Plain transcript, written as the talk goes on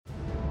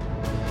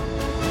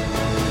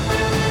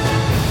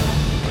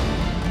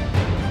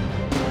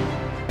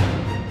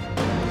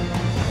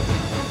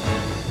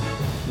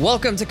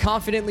Welcome to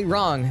Confidently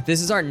Wrong. This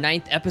is our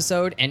 9th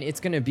episode, and it's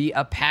going to be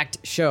a packed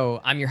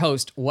show. I'm your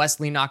host,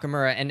 Wesley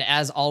Nakamura, and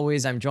as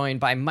always, I'm joined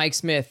by Mike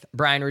Smith,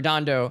 Brian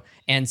Redondo,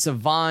 and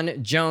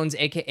Savon Jones,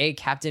 a.k.a.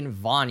 Captain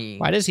Vonnie.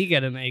 Why does he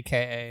get an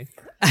AKA?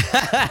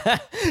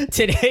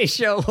 Today's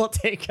show will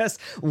take us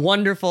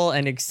wonderful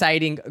and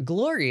exciting,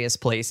 glorious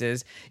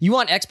places. You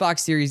want Xbox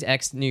Series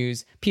X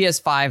news,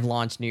 PS5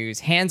 launch news,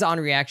 hands-on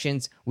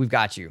reactions? We've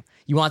got you.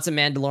 You want some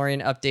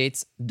Mandalorian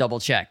updates? Double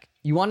check.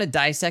 You want to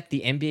dissect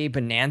the NBA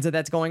bonanza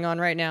that's going on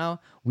right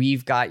now?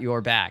 We've got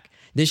your back.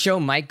 This show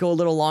might go a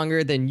little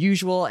longer than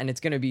usual, and it's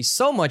going to be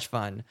so much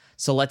fun.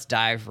 So let's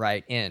dive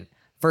right in.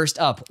 First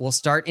up, we'll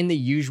start in the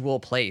usual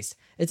place.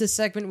 It's a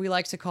segment we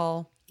like to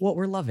call What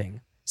We're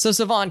Loving. So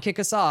Savon, kick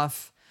us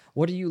off.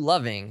 What are you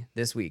loving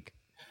this week?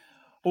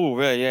 Oh,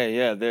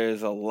 yeah.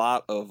 There's a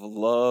lot of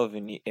love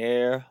in the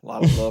air, a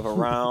lot of love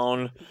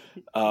around.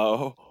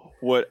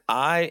 What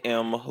I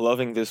am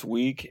loving this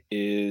week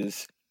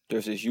is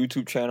there's this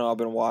YouTube channel I've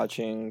been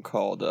watching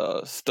called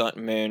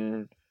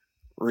Stuntmen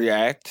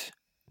React.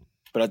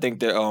 But I think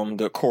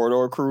the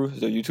Corridor Crew is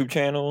their YouTube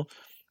channel.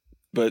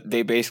 But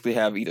they basically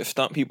have either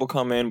stunt people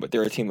come in, but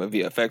they're a team of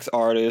VFX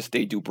artists.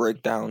 They do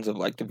breakdowns of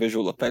like the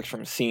visual effects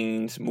from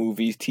scenes,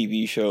 movies,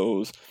 TV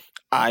shows.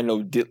 I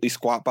know diddly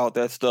squat about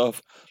that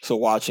stuff. So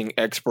watching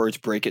experts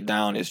break it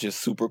down is just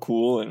super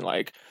cool. And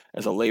like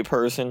as a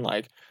layperson,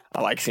 like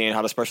I like seeing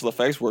how the special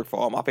effects work for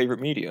all my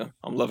favorite media.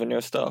 I'm loving their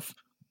stuff.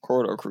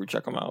 Corridor Crew,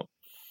 check them out.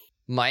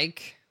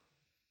 Mike,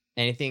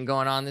 anything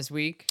going on this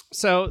week?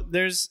 So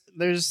there's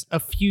a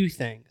few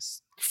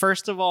things.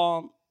 First of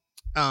all,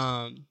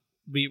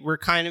 we're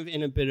kind of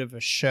in a bit of a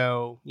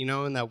show, you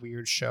know, in that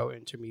weird show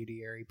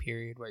intermediary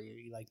period where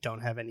you like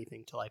don't have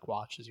anything to like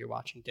watch as you're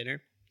watching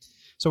dinner.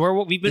 So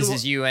we've been. This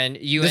is you and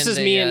this and is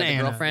the, me and the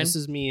Anna. girlfriend. This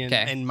is me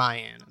and my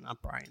Anna,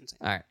 not Brian's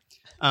Anna.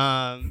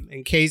 All right.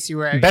 In case you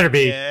were Better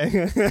be.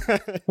 Yeah.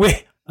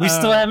 We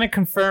still haven't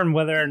confirmed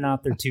whether or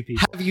not they're two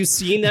people. Have you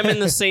seen them in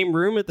the same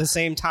room at the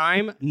same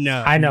time?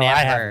 No. I know,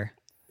 I have.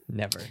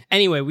 Never.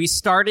 Anyway, we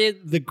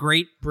started the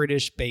Great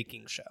British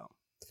Baking Show,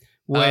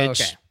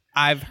 which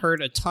I've heard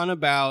a ton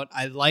about.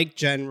 I like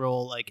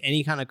general, like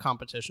any kind of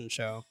competition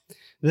show.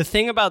 The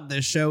thing about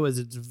this show is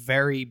it's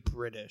very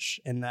British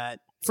in that,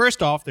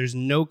 first off, there's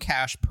no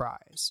cash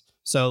prize.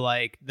 So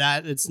like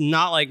that, it's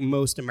not like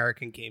most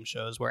American game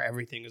shows where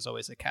everything is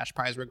always a cash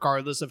prize,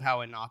 regardless of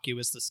how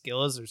innocuous the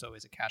skill is. There's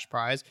always a cash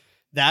prize.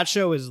 That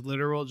show is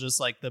literal,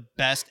 just like the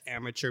best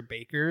amateur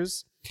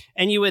bakers.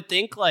 And you would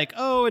think like,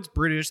 oh, it's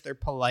British, they're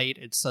polite,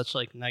 it's such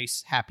like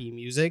nice, happy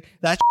music.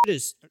 That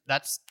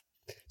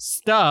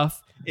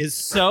stuff is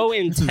so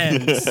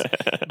intense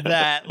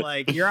that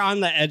like you're on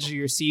the edge of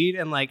your seat.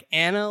 And like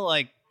Anna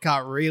like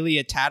got really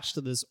attached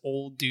to this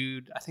old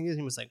dude. I think his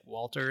name was like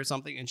Walter or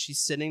something. And she's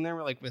sitting there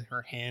like with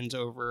her hands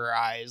over her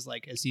eyes,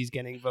 like as he's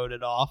getting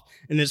voted off.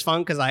 And it's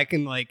fun because I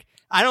can like,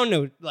 I don't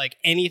know like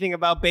anything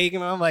about baking.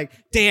 But I'm like,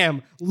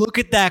 damn, look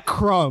at that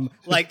crumb.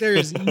 Like there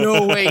is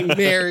no way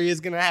Mary is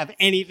going to have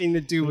anything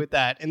to do with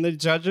that. And the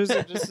judges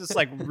are just this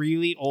like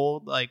really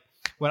old, like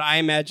what I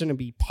imagine to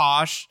be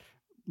posh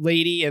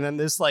lady. And then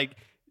this like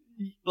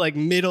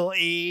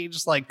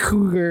middle-aged, like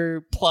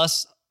cougar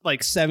plus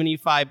like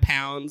 75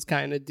 pounds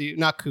kind of dude,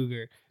 not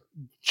cougar,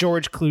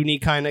 George Clooney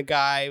kind of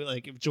guy.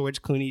 Like if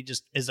George Clooney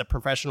just is a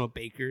professional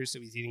baker, so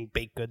he's eating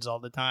baked goods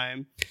all the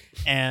time,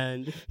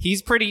 and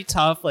he's pretty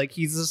tough. Like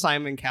he's a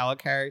Simon Cowell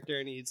character,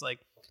 and he's like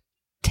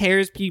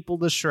tears people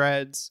to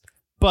shreds.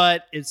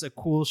 But it's a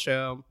cool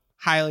show.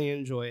 Highly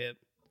enjoy it.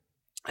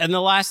 And the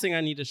last thing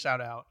I need to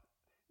shout out,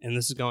 and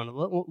this is going a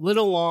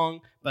little long,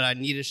 but I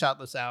need to shout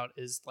this out,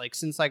 is like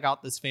since I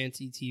got this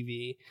fancy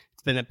TV,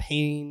 it's been a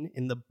pain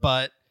in the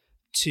butt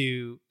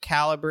to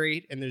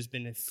calibrate, and there's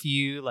been a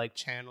few like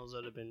channels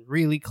that have been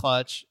really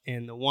clutch,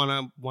 and the one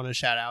I want to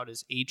shout out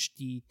is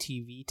HD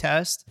TV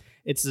Test.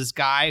 It's this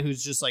guy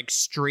who's just like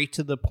straight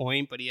to the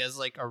point, but he has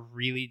like a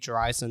really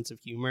dry sense of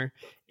humor.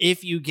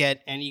 If you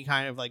get any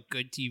kind of like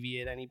good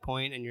TV at any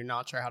point and you're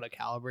not sure how to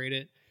calibrate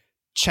it,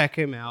 check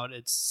him out.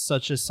 It's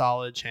such a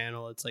solid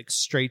channel. It's like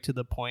straight to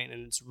the point,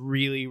 and it's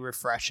really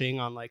refreshing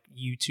on like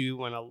YouTube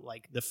when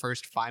like the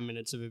first 5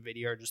 minutes of a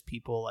video are just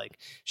people like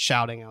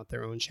shouting out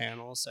their own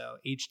channel. So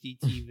HD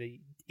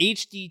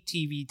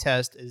TV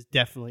Test is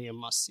definitely a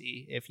must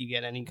see if you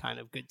get any kind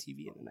of good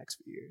TV in the next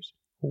few years.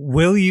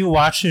 Will you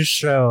watch his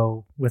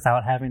show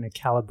without having to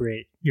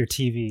calibrate your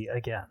TV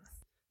again?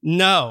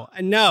 No.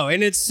 And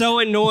it's so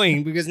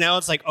annoying because now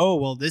it's like, oh,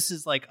 well, this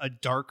is like a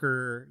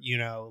darker, you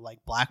know, like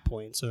black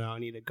point. So now I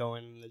need to go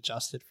in and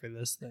adjust it for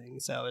this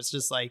thing. So it's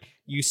just like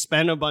you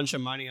spend a bunch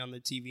of money on the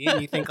TV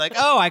and you think like,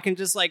 oh, I can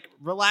just like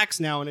relax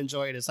now and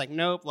enjoy it. It's like,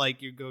 nope,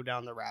 like you go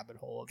down the rabbit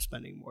hole of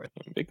spending more.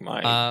 Big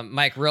mind.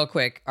 Mike, real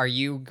quick, are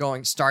you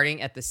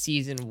starting at the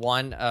season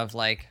 1 of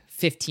like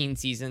 15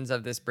 seasons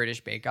of this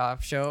British Bake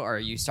Off show, or are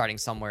you starting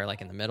somewhere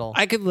like in the middle?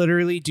 I could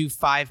literally do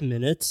 5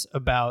 minutes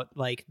about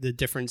like the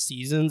different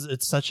seasons.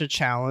 It's such a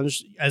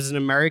challenge. As an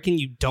American,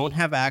 you don't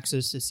have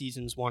access to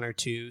seasons 1 or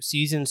 2.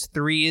 Seasons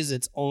 3 is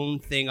its own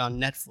thing on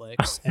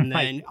Netflix. And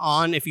then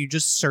if you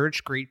just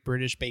search Great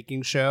British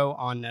Baking Show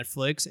on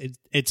Netflix,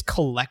 it's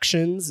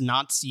collections,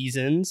 not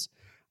seasons.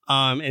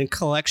 And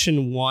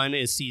collection 1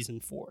 is season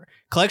 4.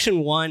 Collection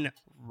 1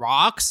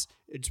 rocks.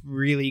 It's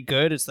really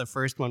good. It's the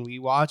first one we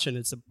watch, and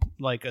it's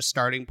a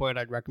starting point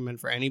I'd recommend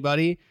for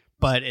anybody.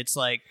 But it's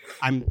like,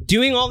 I'm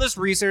doing all this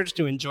research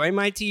to enjoy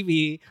my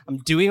TV. I'm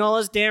doing all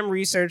this damn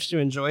research to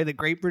enjoy the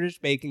Great British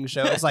Baking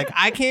Show. It's like,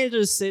 I can't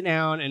just sit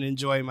down and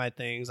enjoy my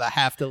things. I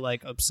have to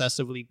like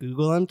obsessively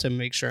Google them to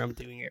make sure I'm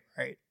doing it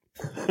right.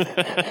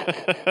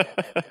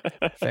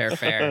 Fair.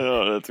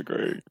 Oh, that's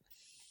great.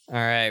 All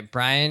right,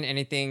 Brian,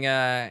 anything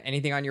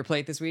on your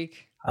plate this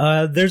week?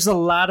 There's a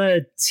lot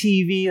of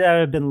TV that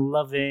I've been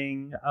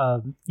loving.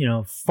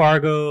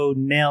 Fargo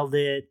nailed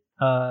it,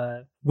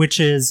 which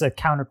is a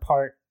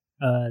counterpart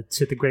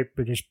to the Great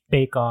British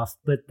Bake Off.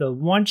 But the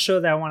one show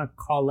that I want to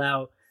call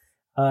out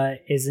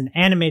is an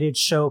animated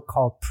show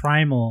called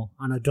Primal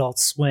on Adult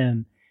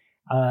Swim.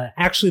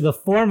 Actually, the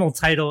formal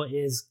title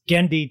is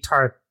Genndy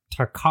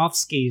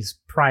Tartakovsky's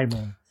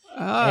Primal.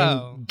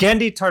 Oh. And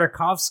Genndy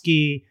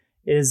Tartakovsky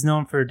is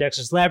known for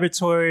Dexter's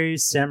Laboratory,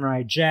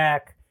 Samurai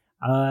Jack,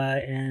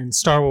 and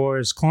Star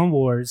Wars Clone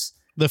Wars.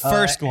 The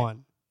first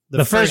one.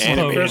 The first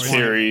Animated one.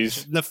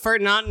 series. The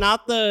first,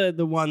 not the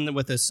one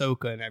with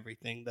Ahsoka and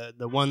everything.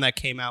 The one that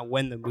came out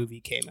when the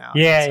movie came out.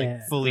 Yeah, It's, yeah.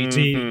 fully.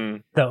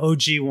 Mhm. The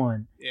OG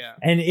one. Yeah.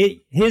 And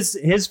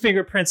his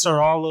fingerprints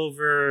are all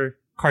over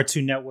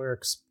Cartoon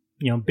Network's,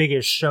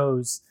 biggest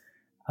shows.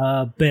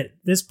 But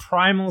this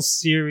Primal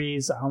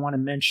series I want to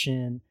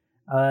mention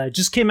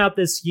just came out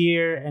this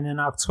year, and in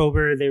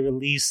October they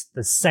released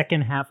the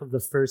second half of the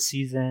first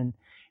season,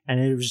 and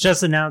it was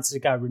just announced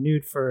it got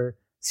renewed for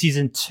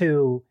season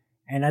 2.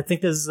 And I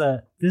think this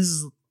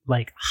is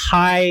like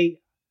high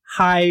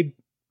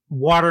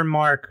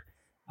watermark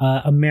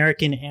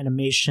American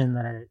animation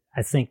that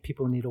I think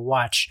people need to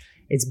watch.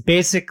 It's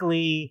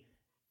basically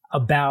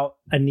about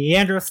a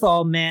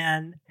Neanderthal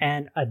man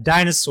and a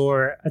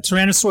dinosaur, a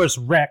Tyrannosaurus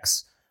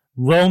Rex,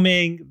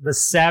 roaming the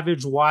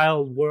savage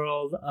wild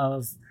world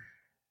of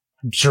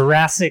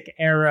Jurassic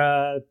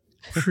era,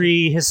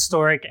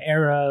 prehistoric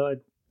era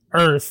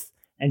Earth,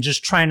 and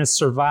just trying to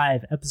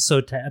survive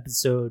episode to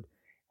episode.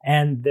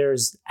 And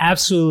there's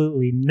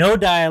absolutely no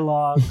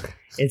dialogue.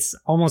 It's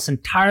almost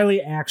entirely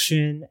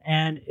action,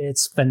 and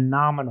it's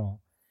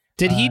phenomenal.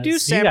 Did he do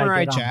so you gotta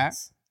Samurai get on Jack?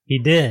 this. He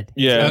did.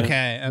 Yeah.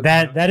 Okay.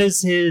 That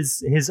is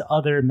his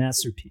other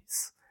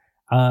masterpiece,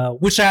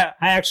 which I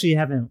actually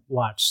haven't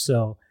watched.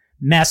 So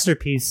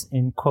masterpiece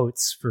in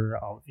quotes for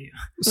all of you.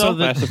 So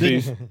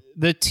Masterpiece.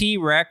 the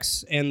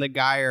T-Rex and the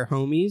guy are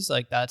homies.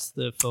 Like, that's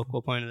the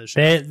focal point of the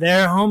show.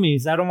 They're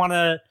homies. I don't want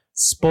to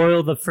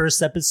spoil the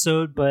first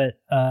episode, but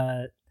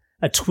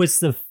a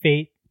twist of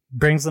fate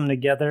brings them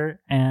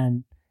together,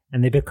 and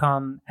they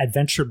become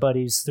adventure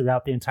buddies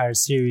throughout the entire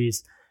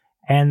series.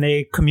 And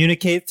they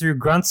communicate through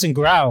grunts and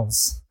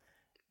growls,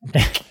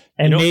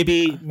 and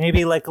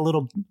maybe like a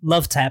little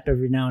love tap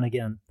every now and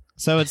again.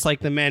 So it's like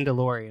the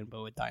Mandalorian,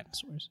 but with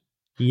dinosaurs.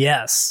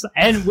 Yes,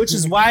 and which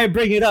is why I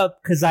bring it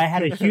up, because I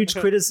had a huge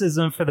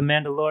criticism for the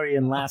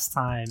Mandalorian last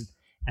time,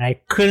 and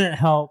I couldn't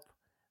help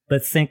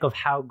but think of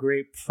how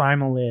great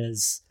Primal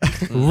is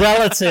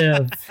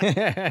relative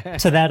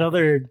to that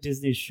other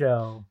Disney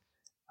show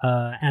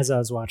as I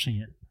was watching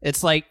it.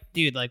 It's like,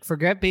 dude, like,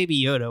 forget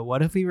Baby Yoda.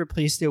 What if we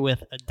replaced it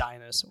with a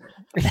dinosaur?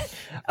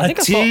 A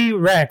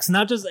T-Rex,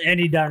 not just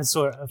any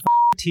dinosaur, a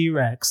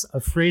T-Rex, a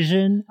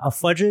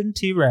Fudgin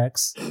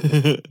T-Rex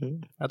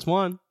That's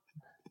one.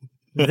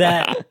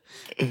 that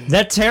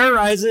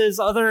terrorizes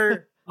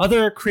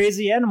other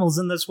crazy animals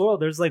in this world.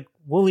 There's like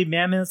woolly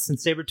mammoths and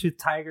saber-toothed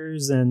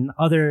tigers and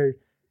other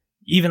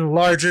even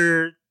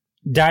larger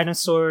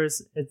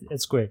dinosaurs.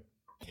 It's great.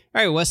 All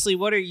right, Wesley,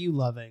 what are you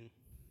loving?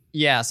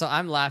 Yeah, so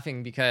I'm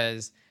laughing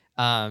because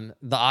the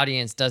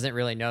audience doesn't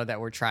really know that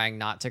we're trying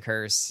not to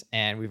curse,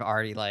 and we've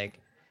already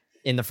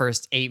in the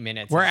first 8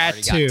 minutes We're I've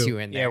at already 2. got 2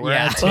 in there. Yeah, we're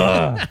at 2.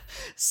 Ugh.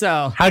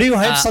 So How do you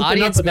hype something up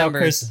audience without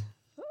members, cursing?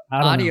 I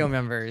don't audio know.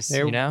 members,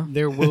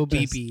 There will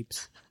be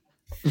beeps.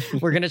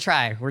 We're gonna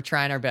try. We're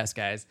trying our best,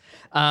 guys.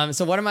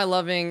 So what am I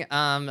loving?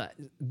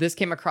 This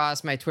came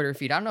across my Twitter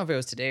feed. I don't know if it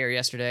was today or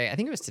yesterday. I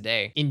think it was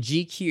today. In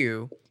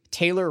GQ,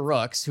 Taylor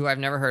Rooks, who I've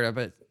never heard of,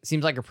 but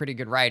seems like a pretty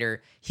good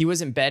writer. He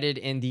was embedded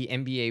in the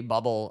NBA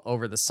bubble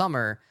over the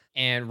summer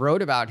and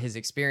wrote about his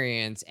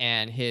experience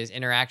and his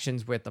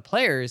interactions with the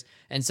players.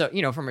 And so,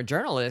 from a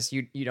journalist,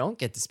 you don't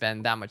get to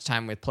spend that much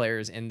time with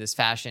players in this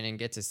fashion and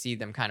get to see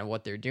them kind of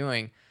what they're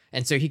doing.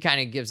 And so he kind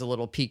of gives a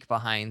little peek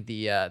behind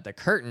the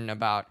curtain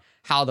about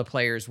how the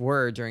players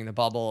were during the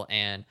bubble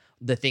and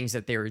the things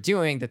that they were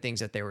doing, the things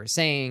that they were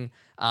saying,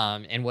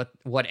 and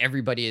what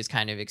everybody is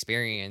kind of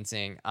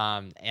experiencing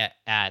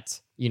at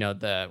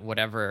the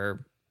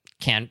whatever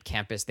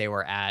campus they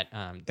were at,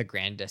 the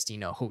Grand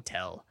Destino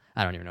Hotel.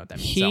 I don't even know what that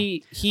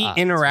means. He it's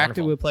interacted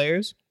wonderful. with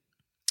players.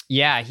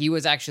 Yeah, he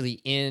was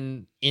actually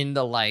in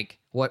the like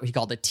what he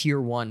called the tier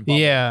 1 bubble.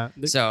 Yeah.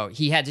 So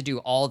he had to do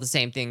all the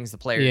same things the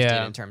players Yeah.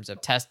 did in terms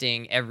of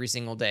testing every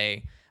single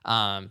day.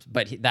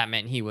 But that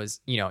meant he was,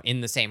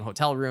 in the same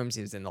hotel rooms.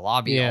 He was in the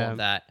lobby, all Yeah. of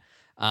that.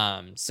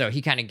 So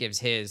he kind of gives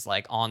his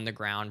like on the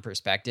ground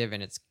perspective,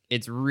 and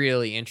it's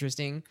really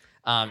interesting.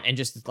 And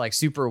just like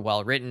super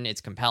well written.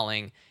 It's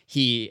compelling.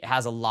 He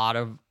has a lot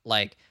of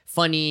like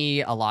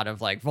funny, a lot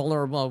of like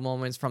vulnerable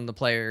moments from the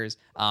players.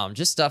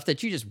 Just stuff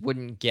that you just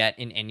wouldn't get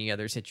in any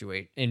other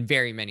situation, in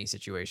very many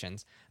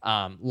situations.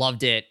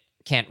 Loved it.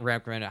 Can't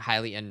recommend it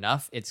highly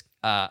enough. It's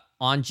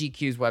on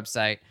GQ's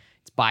website.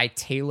 It's by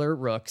Taylor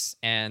Rooks,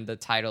 and the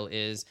title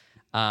is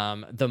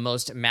The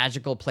Most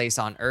Magical Place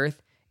on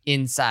Earth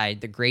Inside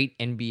the Great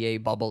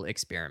NBA Bubble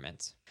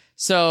Experiment.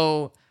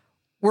 So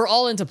we're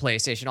all into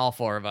PlayStation, all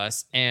 4 of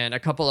us, and a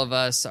couple of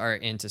us are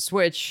into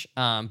Switch,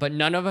 but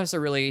none of us are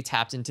really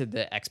tapped into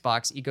the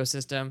Xbox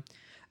ecosystem.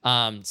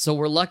 So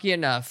we're lucky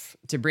enough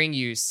to bring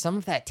you some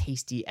of that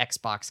tasty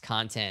Xbox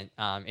content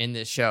in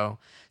this show.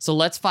 So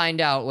let's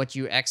find out what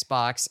you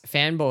Xbox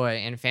fanboy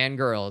and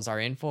fangirls are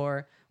in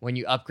for when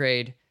you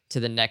upgrade to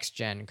the next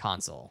gen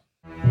console.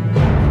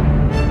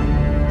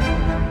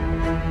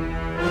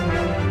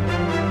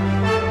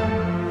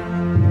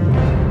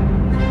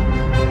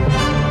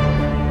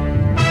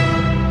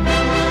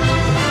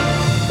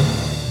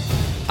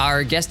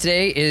 Our guest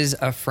today is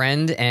a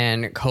friend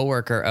and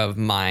coworker of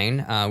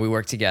mine. We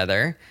work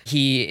together.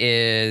 He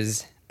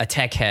is a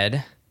tech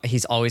head.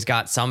 He's always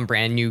got some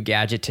brand new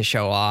gadget to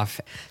show off.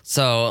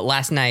 So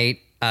last night,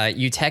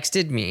 you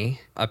texted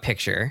me a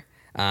picture,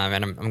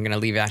 and I'm going to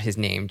leave out his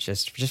name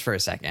just for a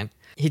second.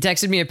 He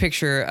texted me a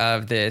picture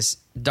of this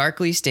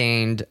darkly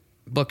stained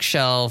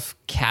bookshelf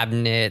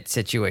cabinet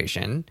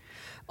situation.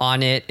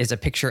 On it is a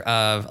picture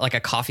of like a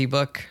coffee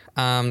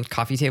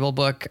table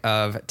book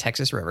of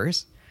Texas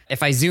rivers.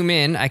 If I zoom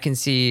in, I can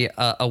see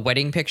a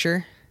wedding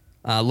picture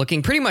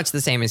looking pretty much the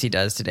same as he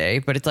does today,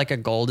 but it's like a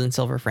gold and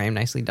silver frame,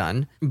 nicely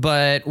done.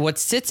 But what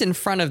sits in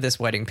front of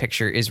this wedding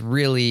picture is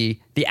really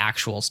the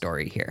actual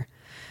story here.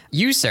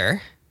 You,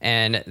 sir,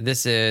 and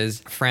this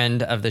is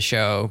friend of the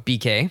show,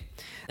 BK,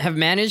 have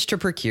managed to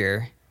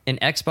procure an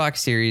Xbox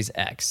Series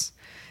X.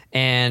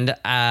 And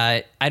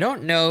I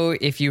don't know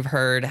if you've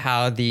heard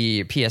how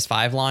the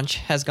PS5 launch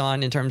has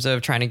gone in terms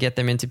of trying to get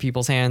them into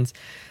people's hands.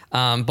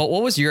 But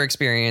what was your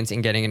experience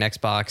in getting an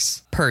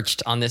Xbox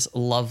perched on this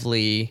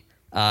lovely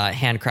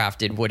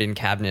handcrafted wooden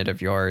cabinet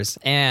of yours?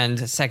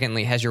 And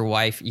secondly, has your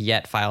wife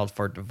yet filed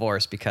for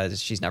divorce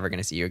because she's never going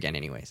to see you again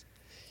anyways?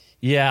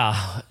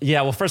 Yeah.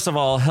 Well, first of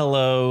all,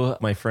 hello,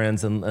 my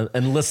friends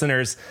and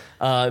listeners.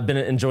 I've been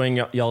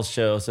enjoying y'all's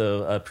show,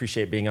 so I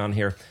appreciate being on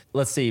here.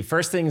 Let's see.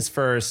 First things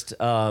first.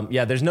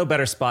 There's no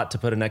better spot to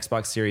put an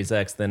Xbox Series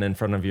X than in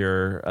front of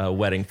your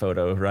wedding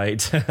photo, right?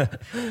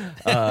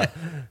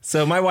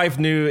 So my wife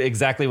knew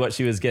exactly what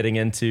she was getting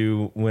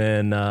into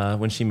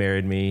when she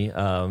married me.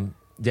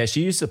 Yeah,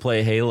 she used to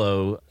play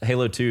Halo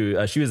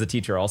 2. She was a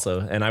teacher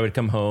also, and I would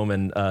come home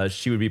and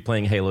she would be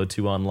playing Halo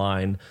 2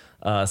 online.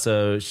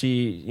 So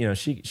she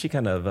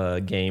kind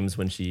of games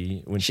when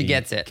she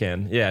gets it.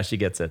 Can. Yeah, she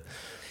gets it.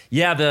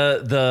 Yeah,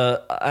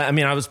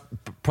 I was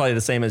probably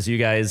the same as you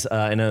guys.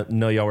 I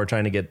know y'all were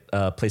trying to get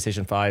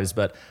PlayStation 5s,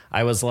 but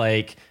I was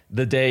like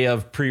the day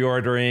of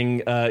pre-ordering,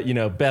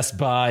 Best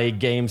Buy,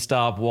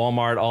 GameStop,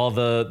 Walmart, all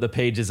the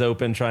pages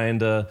open, trying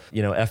to,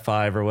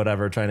 F5 or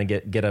whatever, trying to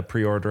get a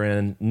pre-order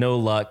in. No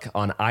luck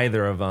on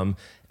either of them.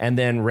 And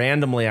then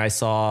randomly I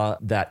saw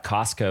that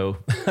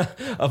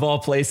Costco, of all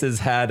places,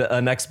 had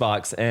an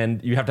Xbox,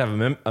 and you have to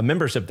have a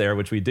membership there,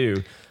 which we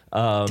do.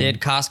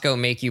 Did Costco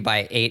make you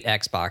buy 8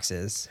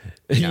 Xboxes?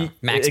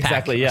 Max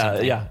exactly.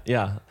 Pack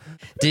Yeah.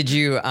 Did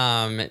you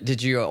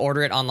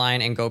order it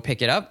online and go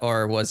pick it up,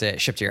 or was it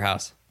shipped to your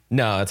house?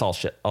 No, it's all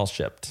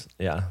shipped.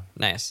 Yeah.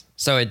 Nice.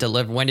 So it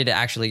delivered. When did it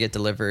actually get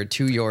delivered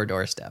to your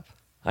doorstep?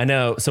 I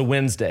know. So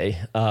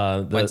Wednesday.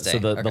 Wednesday. So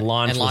the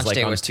launch And was launch like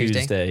day on was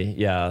Tuesday.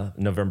 Yeah,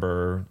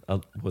 November.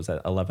 Was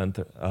that 11th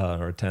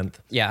or 10th?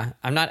 Yeah,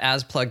 I'm not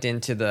as plugged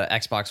into the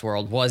Xbox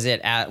world. Was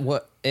it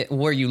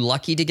were you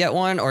lucky to get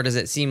one, or does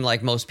it seem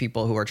like most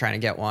people who are trying to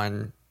get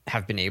one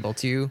have been able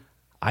to?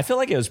 I feel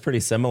like it was pretty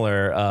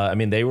similar.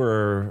 They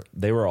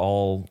were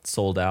all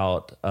sold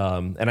out,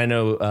 and I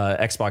know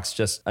Xbox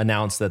just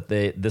announced that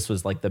this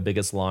was like the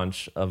biggest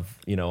launch of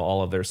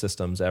all of their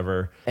systems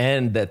ever,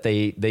 and that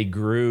they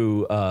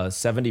grew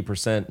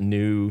 70%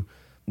 new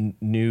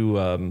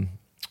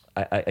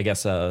I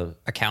guess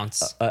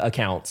accounts.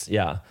 Accounts,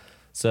 yeah.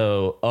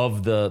 So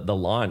of the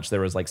launch,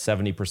 there was like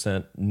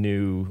 70%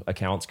 new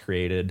accounts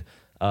created,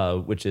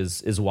 which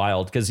is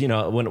wild because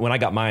when I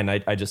got mine,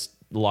 I just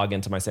log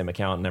into my same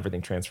account and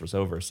everything transfers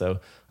over. So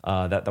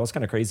that was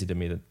kind of crazy to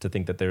me to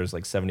think that there's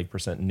like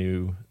 70%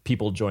 new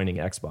people joining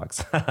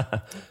Xbox.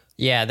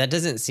 Yeah, that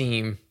doesn't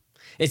seem.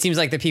 It seems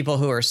like the people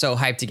who are so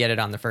hyped to get it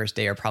on the first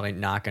day are probably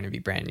not going to be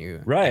brand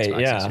new. Right.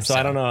 Xbox Yeah. users, So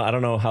I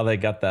don't know how they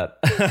got that.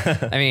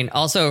 I mean,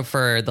 also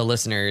for the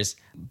listeners,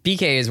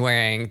 BK is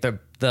wearing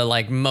the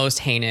like most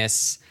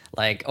heinous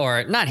like,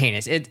 or not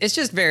heinous. It's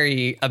just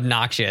very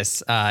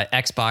obnoxious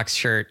Xbox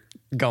shirt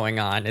going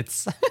on.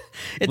 It's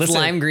Listen,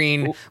 lime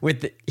green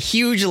with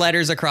huge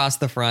letters across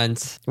the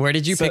front. Where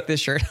did you pick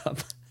this shirt up?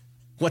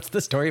 What's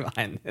the story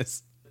behind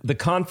this? The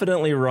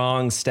confidently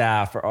wrong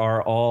staff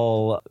are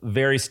all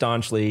very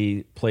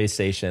staunchly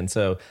PlayStation.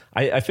 So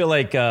I feel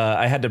like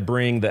I had to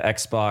bring the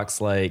Xbox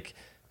like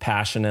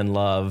passion and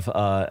love.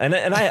 And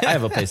I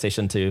have a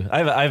PlayStation too.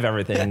 I have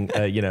everything,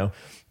 you know.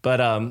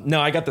 But no,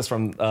 I got this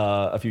from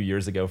a few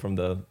years ago from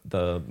the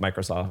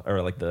Microsoft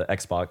or like the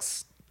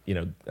Xbox, you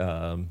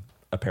know,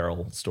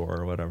 apparel store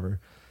or whatever.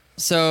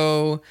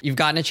 So you've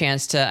gotten a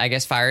chance to, I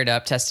guess, fire it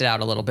up, test it out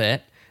a little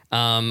bit.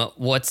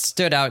 What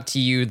stood out to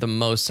you the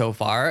most so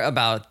far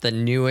about the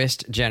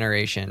newest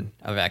generation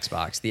of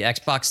Xbox, the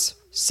Xbox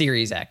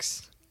Series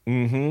X?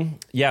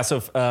 Yeah,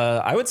 so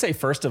I would say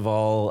first of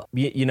all,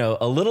 you know,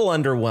 a little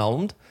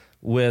underwhelmed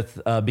with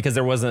because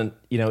there wasn't,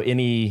 you know,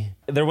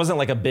 there wasn't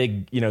like a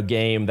big, you know,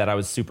 game that I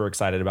was super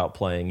excited about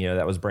playing, you know,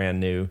 that was brand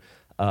new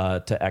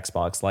to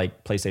Xbox,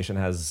 like PlayStation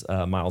has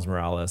Miles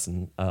Morales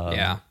and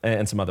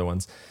some other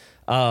ones.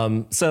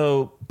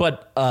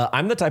 But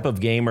I'm the type of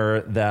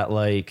gamer that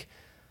like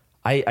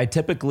I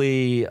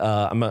typically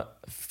I'm a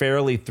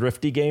fairly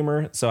thrifty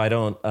gamer, so I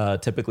don't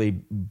typically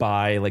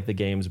buy like the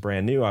games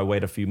brand new. I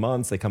wait a few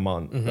months; they come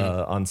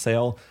on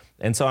sale,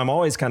 and so I'm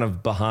always kind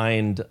of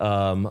behind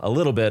a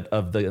little bit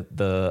of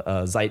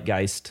the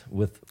zeitgeist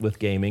with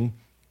gaming.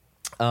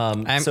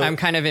 I'm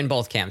kind of in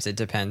both camps. It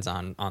depends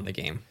on the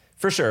game.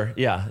 For sure.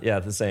 Yeah,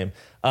 the same.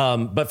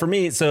 But for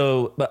me,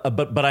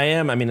 but I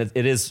am, I mean,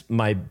 it is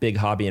my big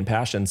hobby and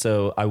passion.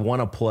 So I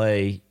want to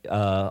play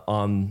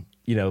on,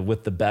 you know,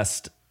 with the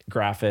best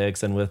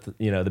graphics and with,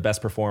 you know, the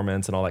best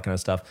performance and all that kind of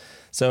stuff.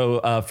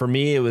 So for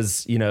me, it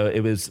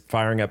was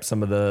firing up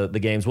some of the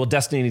games. Well,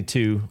 Destiny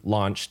 2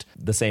 launched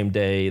the same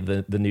day,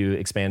 the new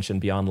expansion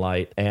Beyond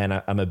Light,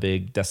 and I'm a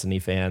big Destiny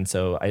fan,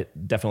 so I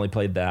definitely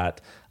played that.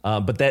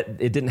 But that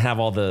it didn't have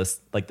all the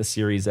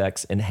Series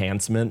X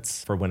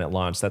enhancements for when it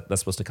launched. That's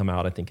supposed to come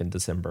out, I think, in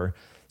December.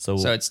 So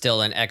it's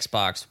still an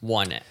Xbox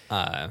One.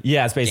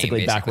 Yeah, it's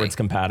basically backwards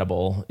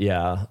compatible.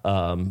 Yeah,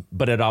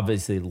 but it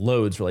obviously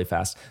loads really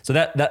fast. So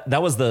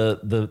that was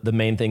the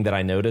main thing that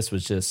I noticed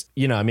was just,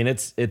 you know, I mean,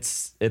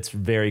 it's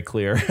very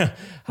clear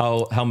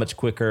how much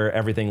quicker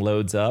everything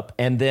loads up.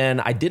 And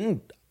then I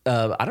don't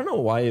know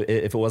why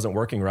if it wasn't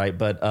working right,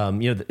 but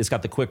you know, it's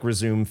got the quick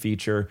resume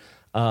feature,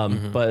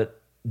 but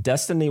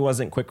Destiny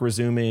wasn't quick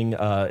resuming.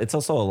 It's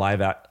also a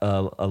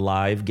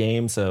live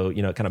game, so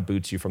you know it kind of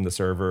boots you from the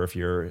server if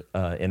you're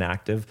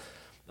inactive.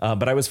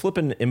 But I was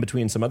flipping in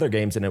between some other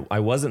games, and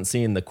I wasn't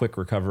seeing the quick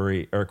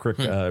recovery or quick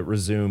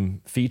resume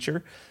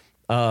feature.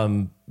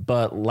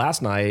 But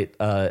last night,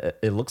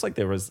 it looks like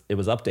it was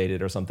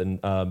updated or something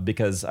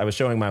because I was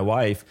showing my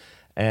wife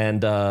and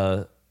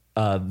the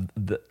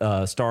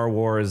Star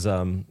Wars.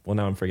 Well,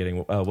 now I'm forgetting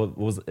what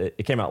was it.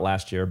 It came out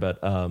last year, but.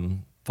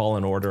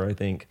 Fallen Order, I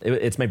think.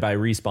 It's made by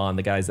Respawn,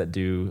 the guys that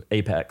do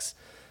Apex.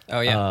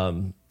 Oh, yeah.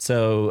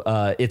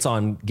 So it's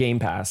on Game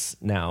Pass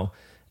now.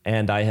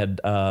 And I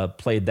had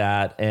played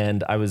that,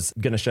 and I was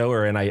going to show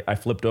her, and I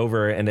flipped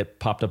over, and it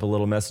popped up a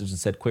little message and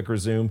said, quick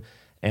resume.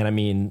 And I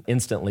mean,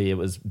 instantly it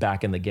was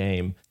back in the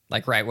game.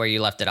 Like right where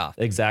you left it off.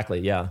 Exactly,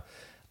 yeah.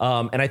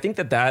 And I think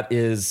that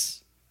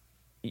is,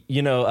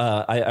 you know,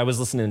 I was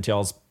listening to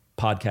y'all's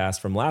podcast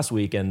from last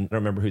week, and I don't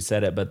remember who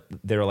said it, but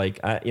they were like,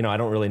 I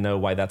don't really know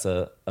why that's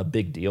a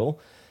big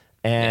deal.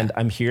 And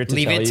I'm here to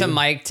leave tell it to you,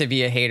 Mike to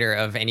be a hater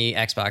of any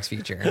Xbox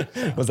feature.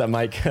 Was that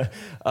Mike?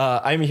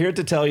 I'm here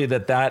to tell you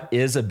that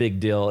is a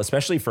big deal,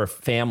 especially for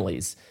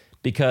families,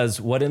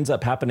 because what ends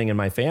up happening in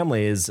my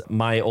family is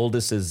my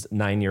oldest is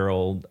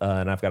 9-year-old,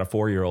 and I've got a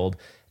 4-year-old.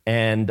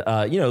 And,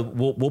 you know,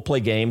 we'll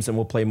play games, and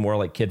we'll play more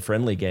like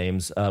kid-friendly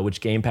games,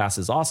 which Game Pass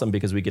is awesome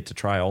because we get to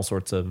try all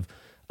sorts of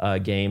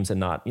games and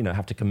not, you know,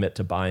 have to commit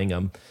to buying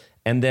them.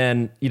 And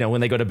then, you know, when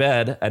they go to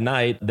bed at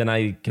night, then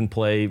I can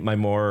play my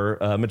more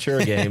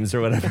mature games or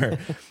whatever.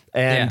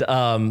 And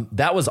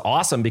that was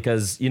awesome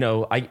because, you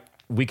know,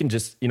 we can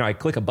just, you know, I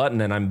click a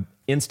button and I'm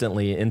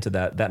instantly into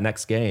that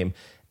next game.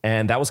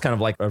 And that was kind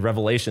of like a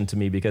revelation to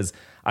me because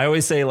I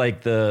always say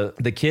like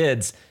the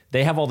kids,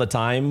 they have all the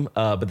time,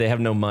 but they have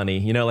no money.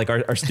 You know, like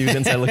our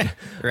students, I look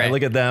I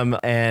look at them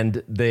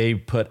and they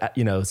put,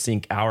 you know,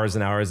 sink hours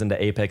and hours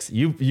into Apex.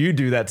 You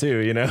do that too,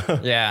 you know?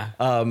 Yeah.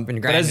 Been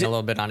grinding a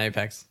little bit on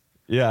Apex.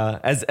 Yeah.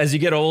 As you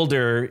get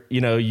older,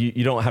 you know,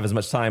 you don't have as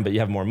much time, but you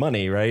have more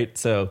money, right?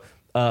 So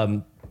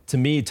to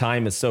me,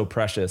 time is so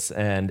precious.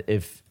 And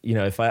if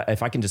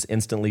I can just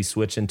instantly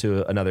switch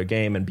into another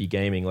game and be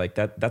gaming, like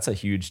that's a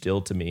huge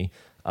deal to me.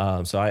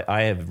 So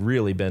I have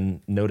really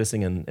been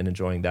noticing and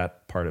enjoying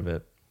that part of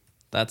it.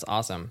 That's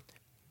awesome.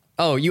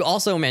 Oh, you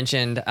also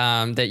mentioned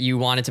that you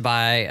wanted to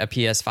buy a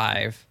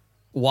PS5.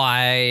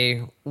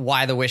 Why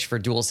the wish for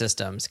dual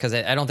systems? Because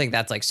I don't think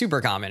that's like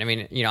super common. I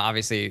mean, you know,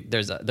 obviously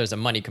there's a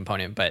money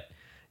component, but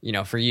you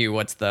know, for you,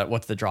 what's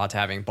the draw to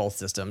having both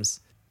systems?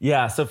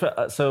 Yeah.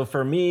 So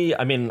for me,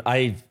 I mean,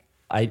 I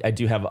I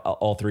do have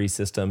all three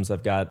systems.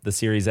 I've got the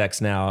Series X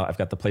now, I've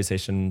got the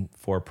PlayStation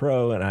 4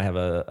 Pro, and I have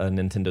a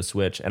Nintendo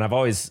Switch. And I've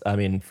always, I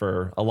mean,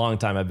 for a long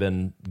time, I've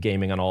been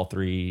gaming on all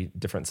three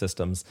different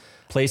systems.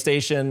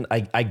 PlayStation,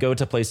 I go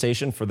to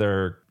PlayStation for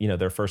their,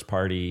 their first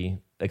party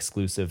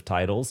exclusive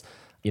titles,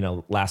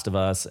 Last of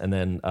Us, and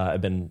then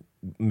I've been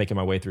making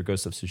my way through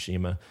Ghost of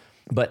Tsushima.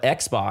 But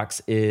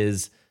Xbox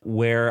is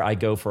where I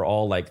go for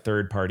all like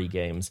third party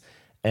games.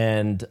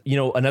 And,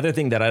 another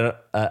thing that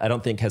I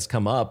don't think has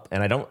come up,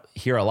 and I don't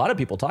hear a lot of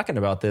people talking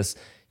about this,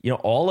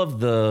 all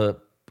of the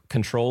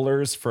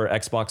controllers for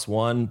Xbox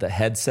One, the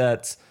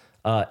headsets,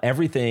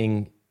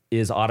 everything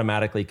is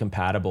automatically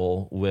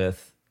compatible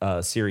with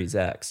Series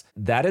X.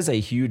 That is a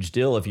huge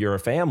deal if you're a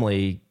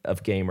family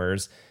of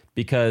gamers,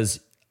 because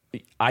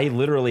I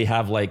literally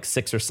have like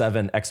 6 or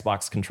 7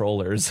 Xbox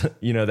controllers,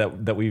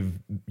 that we've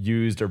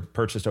used or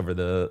purchased over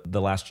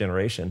the last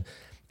generation.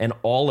 And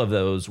all of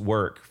those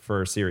work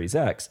for Series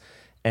X.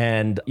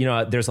 And,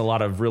 there's a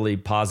lot of really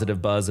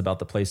positive buzz about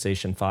the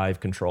PlayStation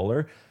 5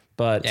 controller.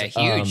 But yeah,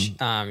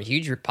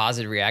 huge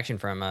positive reaction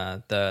from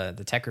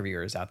the tech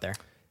reviewers out there.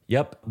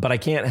 Yep. But I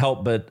can't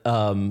help but,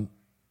 when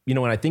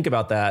I think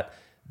about that,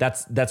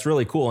 that's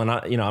really cool. And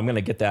I'm going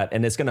to get that.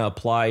 And it's going to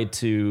apply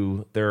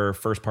to their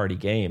first party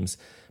games.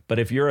 But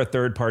if you're a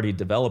third party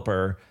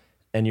developer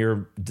and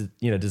you're,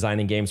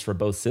 designing games for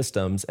both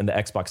systems and the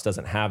Xbox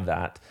doesn't have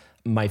that,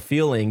 my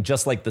feeling,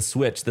 just like the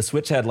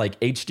Switch had like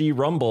HD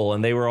Rumble,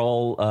 and they were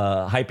all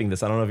hyping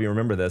this. I don't know if you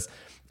remember this.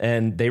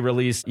 And they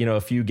released,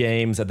 a few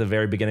games at the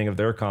very beginning of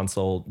their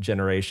console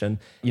generation,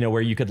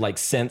 where you could like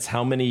sense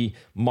how many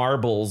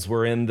marbles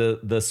were in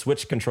the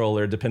Switch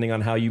controller, depending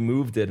on how you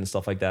moved it and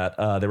stuff like that.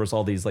 There was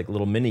all these like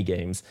little mini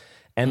games.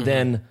 And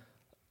then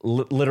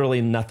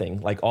literally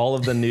nothing, like all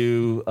of the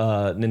new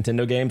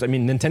Nintendo games. I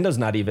mean, Nintendo's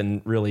not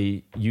even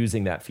really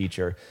using that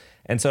feature.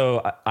 And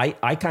so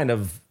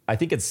I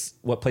think it's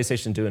what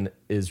PlayStation doing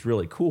is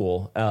really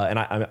cool. And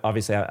I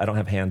obviously I don't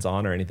have hands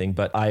on or anything,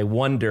 but I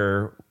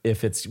wonder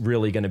if it's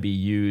really going to be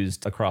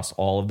used across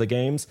all of the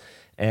games.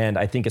 And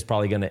I think it's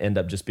probably going to end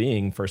up just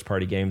being first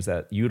party games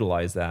that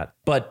utilize that.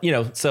 But,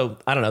 so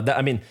I don't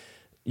know.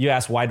 You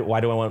asked why do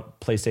I want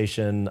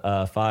PlayStation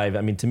 5?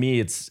 I mean, to me,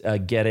 it's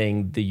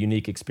getting the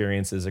unique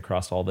experiences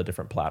across all the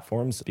different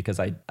platforms, because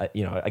I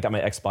got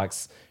my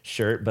Xbox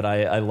shirt, but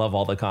I love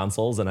all the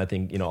consoles, and I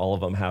think all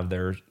of them have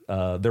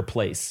their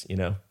place.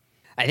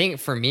 I think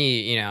for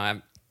me,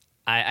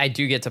 I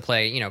do get to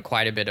play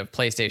quite a bit of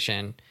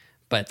PlayStation,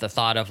 but the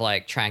thought of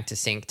like trying to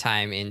sink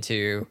time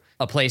into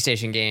a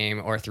PlayStation game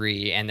or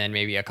 3, and then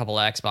maybe a couple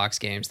of Xbox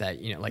games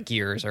that, like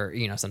Gears or,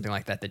 something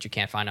like that you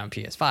can't find on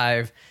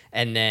PS5,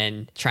 and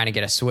then trying to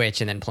get a Switch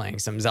and then playing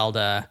some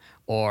Zelda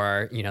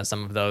or,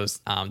 some of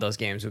those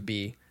games would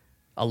be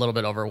a little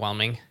bit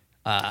overwhelming.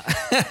 I'm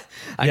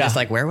just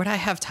like, where would I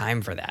have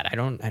time for that? I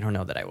don't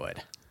know that I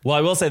would. Well,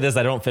 I will say this: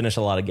 I don't finish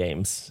a lot of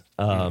games,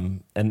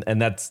 and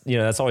that's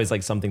that's always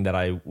like something that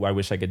I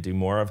wish I could do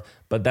more of.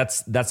 But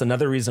that's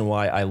another reason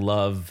why I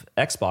love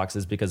Xbox,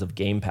 is because of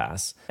Game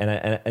Pass,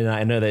 and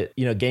I know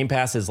that Game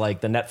Pass is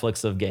like the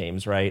Netflix of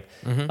games, right?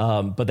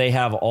 But they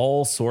have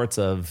all sorts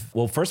of,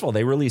 well, first of all,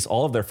 they release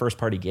all of their first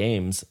party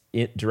games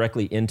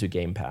directly into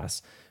Game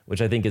Pass,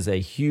 which I think is a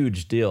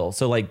huge deal.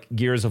 So like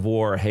Gears of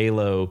War,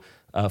 Halo,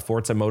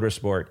 Forza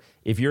Motorsport,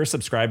 if you're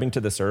subscribing to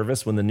the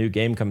service, when the new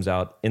game comes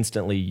out,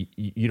 instantly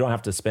you don't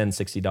have to spend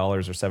 $60 or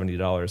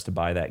 $70 to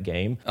buy that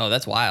game. Oh,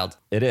 that's wild.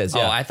 It is.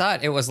 Yeah. Oh, I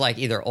thought it was like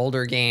either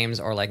older games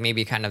or like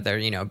maybe kind of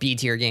their B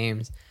tier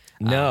games.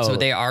 No, so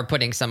they are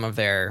putting some of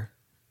their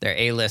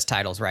A-list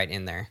titles right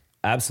in there.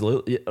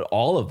 Absolutely,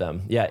 all of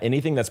them. Yeah,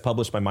 anything that's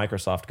published by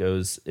Microsoft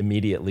goes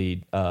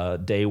immediately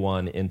day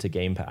one into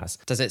Game Pass.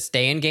 Does it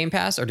stay in Game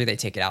Pass, or do they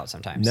take it out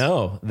sometimes?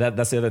 No,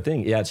 that's the other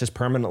thing. Yeah, it's just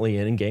permanently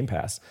in Game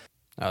Pass.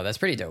 Oh, that's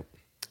pretty dope.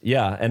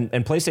 Yeah, and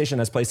PlayStation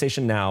has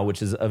PlayStation Now,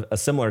 which is a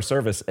similar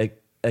service,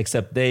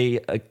 except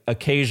they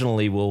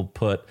occasionally will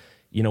put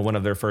one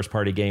of their first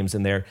party games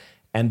in there,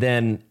 and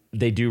then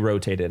they do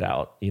rotate it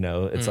out.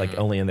 It's like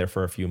only in there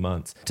for a few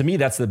months. To me,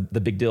 that's the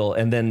big deal.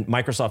 And then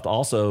Microsoft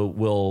also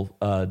will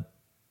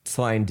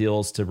sign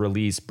deals to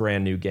release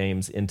brand new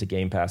games into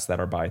Game Pass that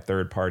are by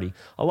third party.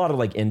 A lot of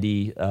like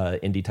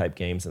indie type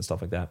games and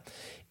stuff like that.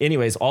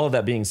 Anyways, all of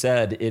that being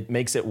said, it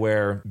makes it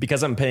where,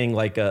 because I'm paying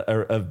like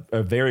a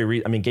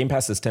very, Game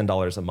Pass is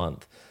 $10 a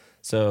month.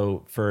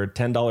 So for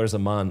 $10 a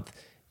month,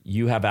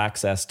 you have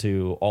access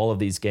to all of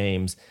these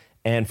games.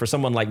 And for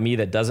someone like me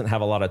that doesn't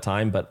have a lot of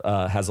time but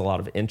has a lot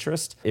of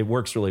interest, it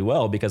works really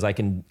well, because I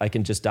can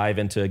just dive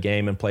into a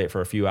game and play it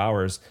for a few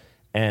hours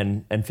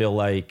and feel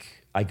like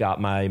I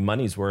got my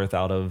money's worth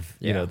out of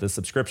the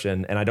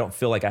subscription, and I don't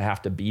feel like I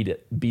have to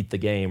beat the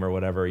game or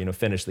whatever,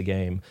 finish the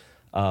game.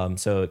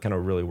 So it kind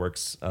of really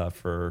works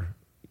for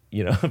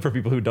for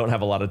people who don't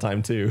have a lot of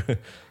time too.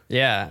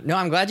 Yeah, no,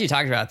 I'm glad you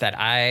talked about that.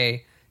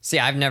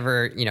 I've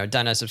never,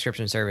 done a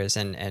subscription service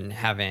and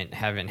haven't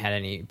had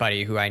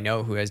anybody who I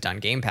know who has done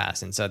Game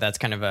Pass. And so that's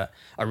kind of a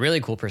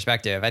really cool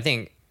perspective. I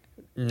think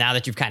now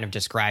that you've kind of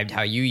described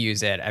how you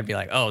use it, I'd be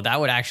like, oh, that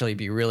would actually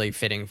be really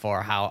fitting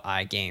for how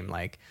I game.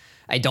 Like,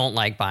 I don't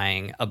like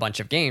buying a bunch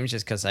of games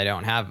just because I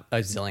don't have a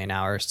zillion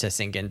hours to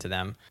sink into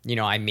them. You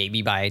know, I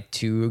maybe buy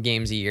 2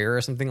 games a year or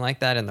something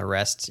like that, and the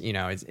rest, you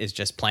know, is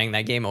just playing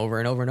that game over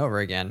and over and over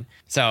again.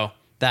 So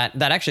that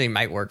actually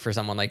might work for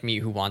someone like me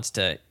who wants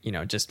to, you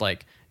know, just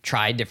like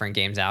try different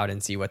games out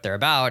and see what they're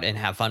about and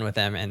have fun with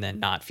them, and then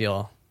not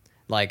feel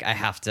like I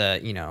have to,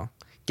 you know,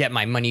 get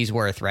my money's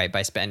worth, right,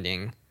 by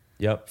spending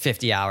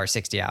 50 hours,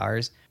 60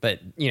 hours.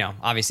 But, you know,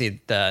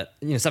 obviously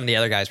some of the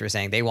other guys were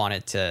saying they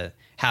wanted to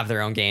have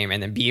their own game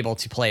and then be able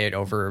to play it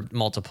over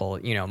multiple,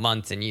 you know,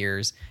 months and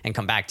years and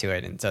come back to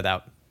it. And so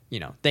that, you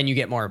know, then you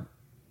get more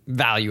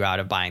value out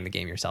of buying the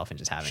game yourself and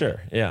just having it.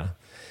 Yeah.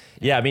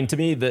 Yeah. I mean, to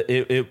me,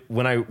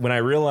 when I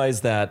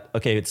realized that,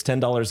 okay, it's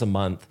 $10 a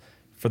month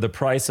for the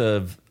price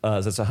of,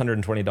 that's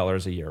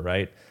 $120 a year,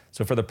 right?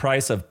 So for the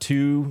price of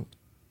 2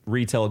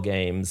 retail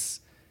games,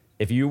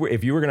 if you were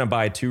going to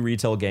buy 2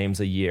 retail games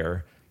a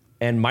year,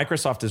 and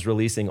Microsoft is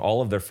releasing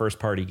all of their first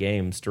party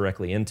games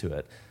directly into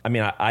it. I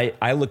mean,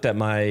 I looked at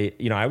my,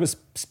 you know, I was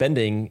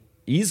spending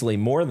easily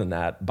more than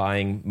that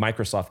buying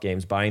Microsoft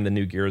games, buying the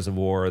new Gears of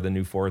War or the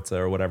new Forza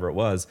or whatever it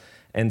was.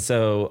 And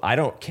so I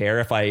don't care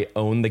if I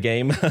own the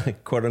game,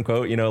 quote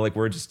unquote, you know, like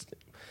we're just,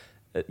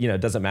 you know,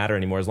 it doesn't matter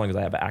anymore as long as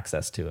I have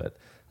access to it.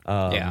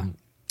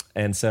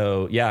 And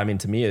so, yeah, I mean,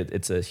 to me,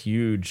 it's a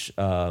huge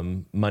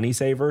money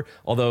saver.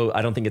 Although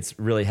I don't think it's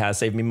really has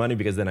saved me money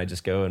because then I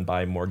just go and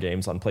buy more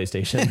games on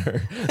PlayStation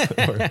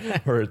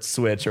or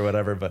Switch or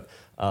whatever. But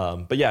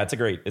yeah, it's a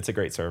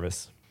great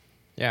service.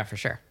 Yeah, for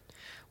sure.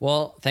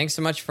 Well, thanks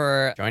so much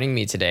for joining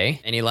me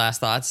today. Any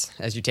last thoughts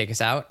as you take us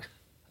out?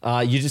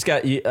 You just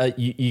got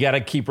you got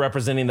to keep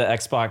representing the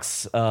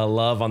Xbox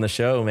love on the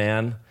show,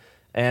 man.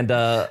 And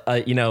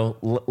you know,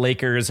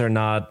 Lakers are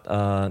not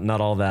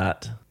all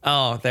that.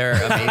 Oh, they're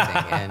amazing,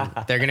 and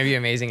they're going to be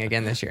amazing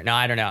again this year. No,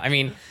 I don't know. I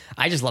mean,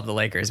 I just love the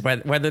Lakers.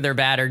 Whether they're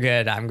bad or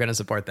good, I'm going to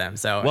support them.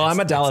 So, well, I'm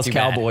a Dallas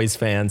Cowboys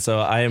fan, so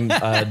I am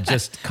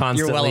just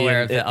constantly You're well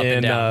aware of the up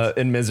and downs.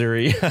 In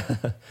misery.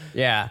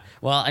 Yeah.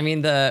 Well, I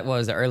mean, the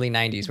early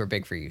 '90s were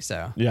big for you.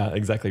 So yeah,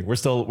 exactly. We're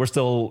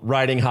still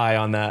riding high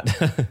on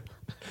that.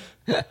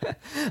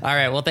 All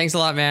right. Well, thanks a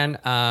lot, man.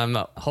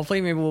 Hopefully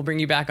maybe we'll bring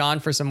you back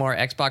on for some more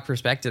Xbox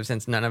perspective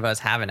since none of us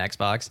have an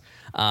Xbox.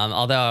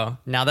 Although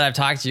now that I've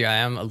talked to you, I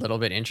am a little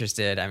bit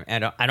interested.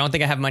 I don't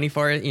think I have money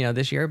for it, you know,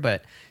 this year,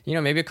 but you know,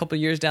 maybe a couple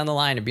years down the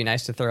line, it'd be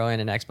nice to throw in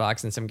an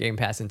Xbox and some Game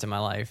Pass into my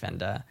life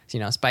and, you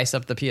know, spice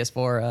up the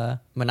PS4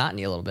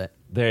 monotony a little bit.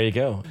 There you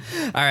go.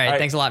 All right.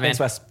 Thanks a lot, man. Thanks,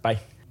 Wes. Bye.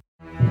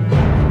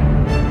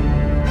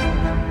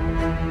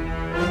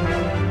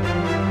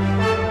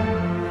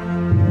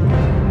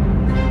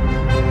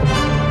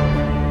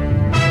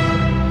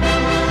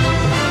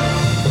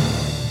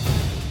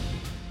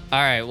 All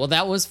right. Well,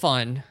 that was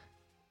fun.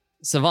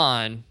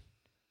 Savan,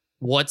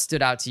 what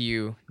stood out to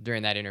you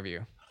during that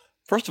interview?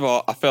 First of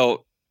all,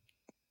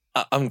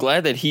 I'm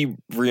glad that he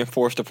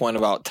reinforced the point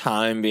about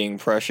time being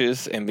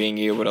precious and being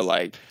able to,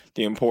 like,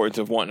 the importance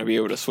of wanting to be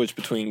able to switch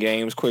between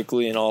games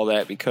quickly and all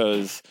that,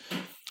 because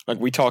like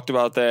we talked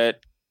about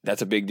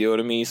that's a big deal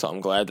to me. So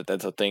I'm glad that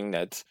that's a thing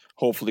that's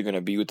hopefully going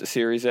to be with the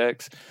Series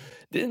X.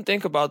 Didn't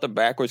think about the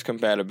backwards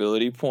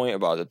compatibility point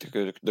about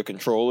the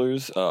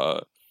controllers,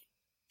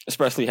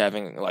 especially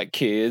having like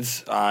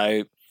kids.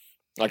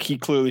 He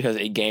clearly has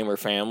a gamer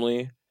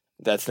family.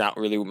 That's not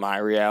really my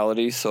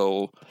reality.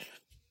 So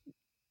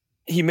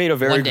he made a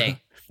very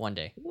one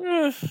day.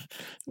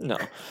 No,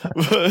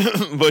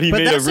 but he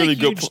made a really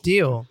good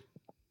deal.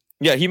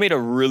 Yeah, he made a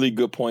really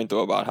good point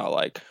though about how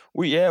like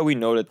we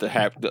know that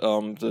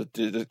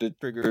the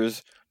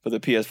triggers for the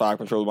PS5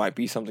 controller might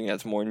be something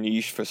that's more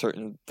niche for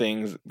certain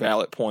things.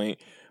 Valid point,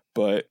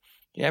 but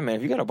yeah, man,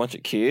 if you got a bunch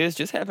of kids,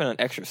 just having an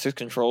extra 6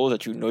 controllers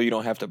that you know you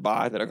don't have to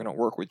buy that are going to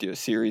work with your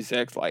Series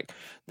X, like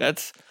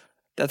that's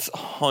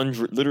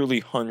literally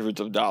hundreds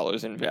of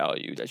dollars in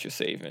value that you're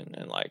saving,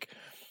 and like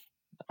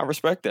I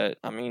respect that.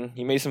 I mean,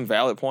 he made some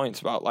valid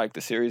points about like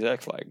the Series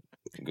X, like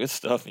good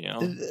stuff, you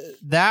know.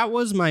 That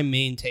was my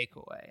main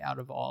takeaway out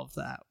of all of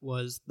that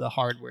was the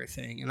hardware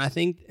thing, and I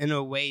think in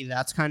a way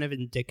that's kind of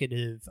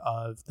indicative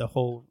of the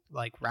whole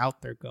like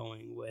route they're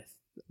going with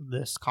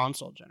this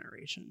console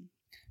generation.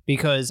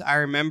 Because I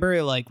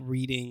remember like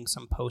reading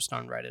some post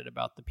on Reddit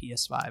about the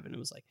PS5, and it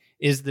was like,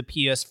 is the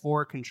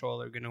PS4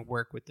 controller going to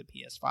work with the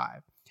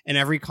PS5? And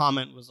every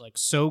comment was like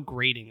so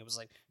grating. It was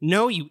like,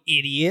 no, you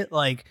idiot.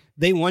 Like,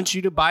 they want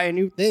you to buy a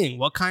new thing.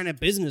 What kind of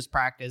business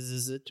practice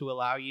is it to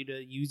allow you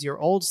to use your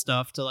old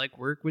stuff to like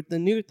work with the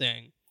new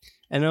thing?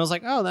 And I was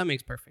like, oh, that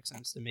makes perfect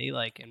sense to me,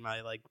 like in my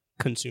like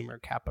consumer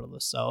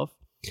capitalist self.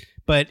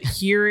 But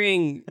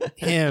hearing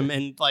him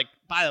and like,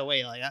 by the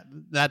way, like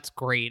that's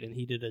great. And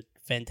he did a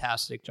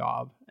fantastic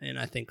job. And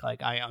I think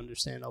like I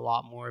understand a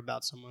lot more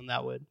about someone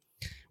that would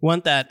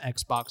want that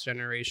Xbox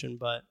generation.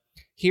 But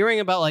hearing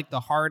about like the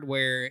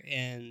hardware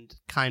and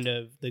kind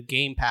of the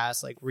Game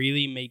Pass like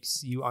really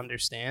makes you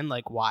understand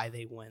like why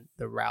they went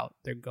the route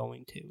they're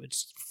going to.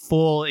 It's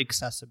full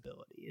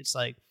accessibility. It's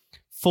like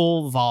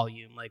full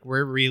volume. Like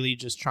we're really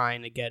just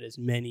trying to get as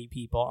many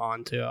people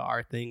onto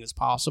our thing as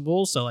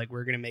possible. So like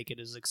we're going to make it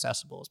as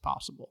accessible as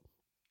possible.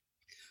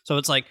 So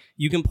it's like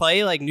you can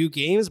play like new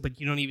games, but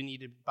you don't even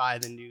need to buy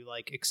the new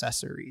like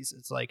accessories.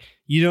 It's like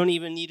you don't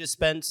even need to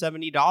spend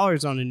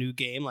 $70 on a new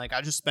game. Like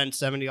I just spent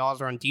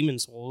 $70 on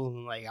Demon's Souls,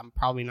 and like I'm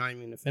probably not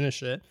even gonna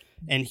finish it.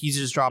 And he's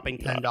just dropping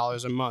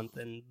 $10 a month.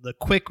 And the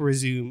quick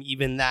resume,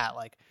 even that,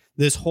 like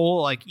this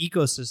whole like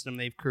ecosystem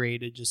they've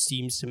created just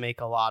seems to make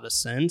a lot of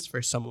sense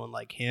for someone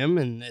like him.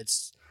 And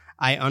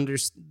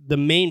the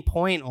main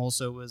point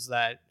also was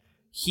that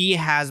he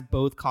has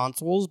both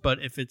consoles,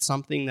 but if it's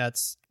something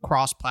that's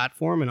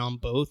cross-platform and on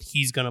both,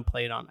 he's going to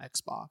play it on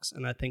Xbox.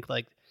 And I think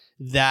like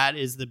that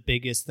is the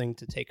biggest thing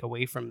to take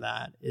away from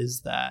that,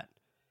 is that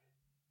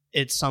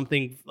it's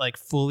something like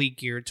fully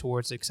geared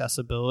towards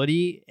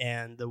accessibility,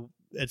 and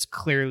it's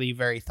clearly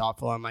very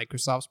thoughtful on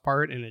Microsoft's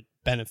part, and it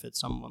benefits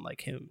someone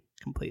like him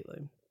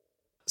completely.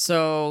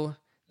 So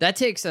that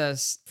takes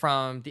us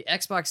from the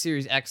Xbox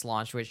Series X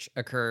launch, which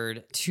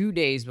occurred 2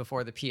 days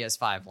before the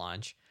PS5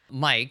 launch.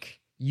 Mike,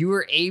 you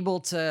were able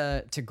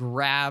to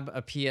grab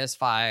a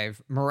PS5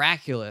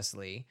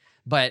 miraculously,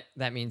 but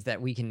that means that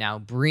we can now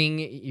bring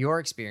your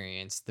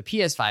experience, the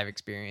PS5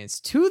 experience,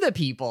 to the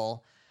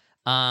people.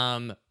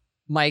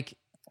 Mike,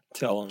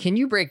 Tell 'em. can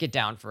you break it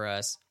down for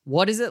us?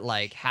 What is it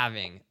like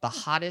having the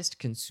hottest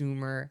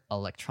consumer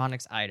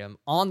electronics item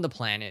on the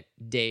planet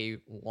day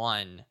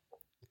one?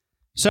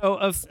 So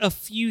a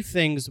few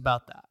things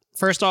about that.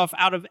 First off,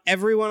 out of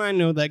everyone I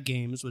know that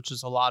games, which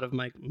is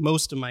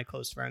most of my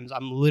close friends,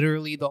 I'm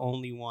literally the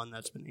only one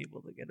that's been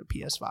able to get a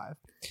PS5.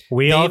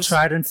 We all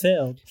tried and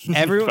failed.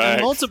 Everyone,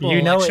 Facts. multiple.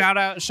 You know like,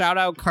 it. shout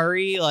out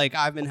Curry. Like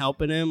I've been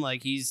helping him.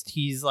 Like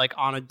he's like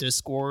on a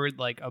Discord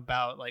like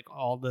about like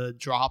all the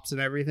drops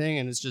and everything,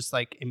 and it's just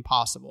like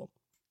impossible.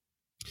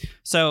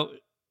 So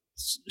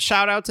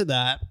shout out to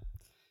that.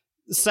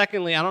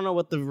 Secondly, I don't know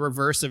what the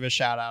reverse of a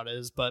shout out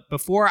is, but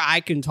before I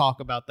can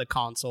talk about the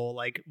console,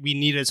 like we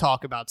need to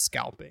talk about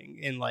scalping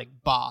and like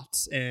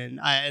bots. And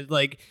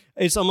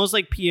it's almost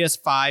like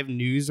PS5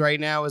 news right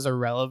now is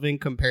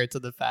irrelevant compared to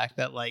the fact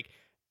that like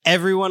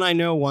everyone I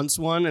know wants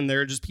one, and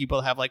there are just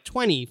people that have like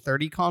 20,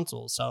 30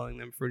 consoles selling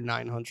them for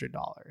 $900.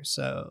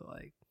 So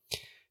like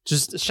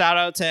just a shout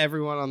out to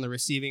everyone on the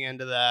receiving end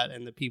of that,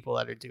 and the people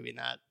that are doing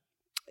that.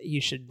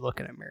 You should look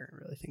in a mirror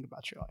and really think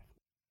about your life.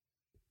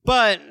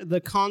 But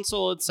the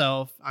console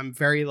itself, I'm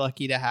very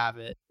lucky to have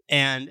it,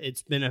 and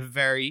it's been a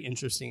very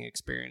interesting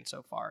experience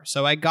so far.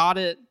 So I got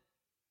it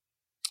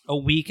a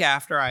week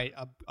after I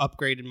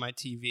upgraded my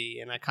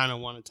TV, and I kind of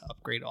wanted to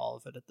upgrade all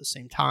of it at the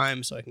same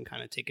time so I can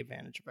kind of take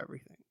advantage of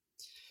everything.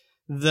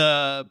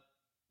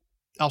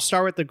 I'll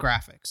start with the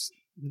graphics.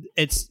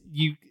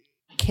 You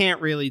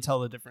can't really tell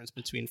the difference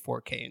between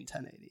 4K and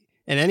 1080.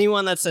 And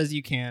anyone that says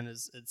you can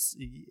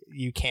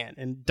you can't.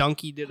 And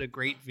Donkey did a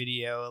great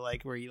video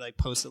like where he like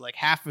posted like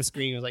half a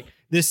screen was like,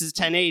 this is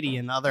 1080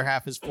 and the other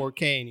half is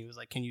 4K, and he was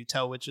like, can you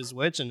tell which is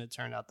which? And it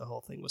turned out the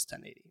whole thing was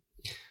 1080.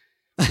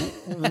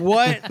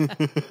 What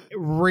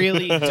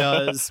really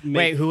does make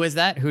Wait, who was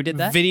that? Who did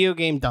that? Video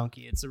Game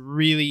Donkey. It's a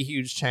really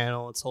huge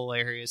channel. It's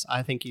hilarious.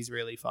 I think he's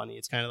really funny.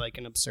 It's kind of like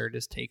an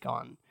absurdist take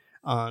on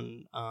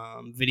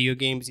video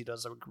games. He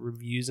does like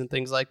reviews and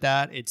things like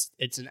that. It's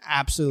an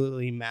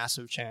absolutely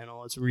massive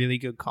channel. It's really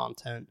good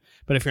content,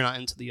 but if you're not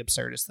into the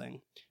absurdist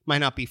thing, might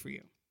not be for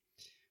you.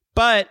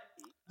 But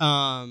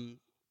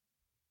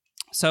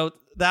so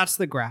that's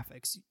the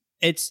graphics.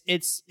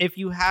 It's if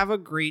you have a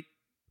great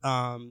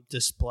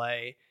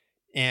display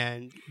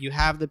and you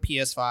have the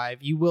PS5,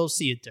 you will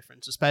see a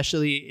difference,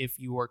 especially if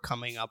you are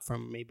coming up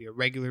from maybe a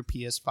regular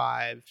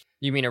PS5.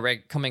 You mean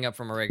coming up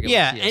from a regular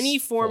Yeah, PS4. any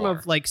form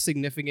of like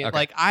significant, Okay.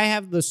 like I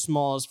have the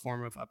smallest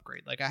form of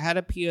upgrade. Like I had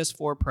a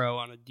PS4 Pro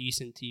on a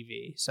decent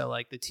TV. So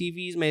like the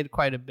TV's made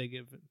quite a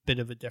bit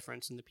of a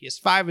difference, and the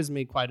PS5 has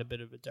made quite a bit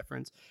of a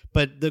difference.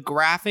 But the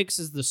graphics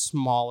is the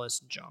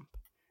smallest jump.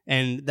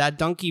 And that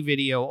Donkey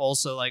video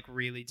also like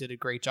really did a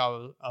great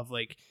job of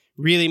like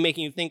really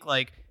making you think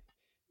like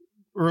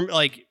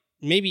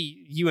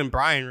maybe you and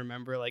Brian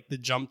remember like the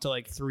jump to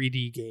like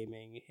 3D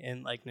gaming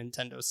in like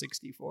Nintendo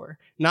 64.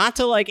 Not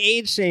to like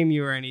age shame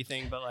you or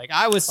anything, but like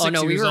I was 6 years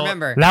old. we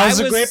remember. That was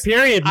a great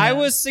period, man. I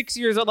was 6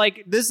 years old.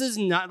 Like this is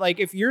not like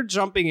if you're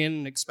jumping in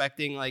and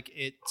expecting like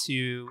it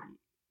to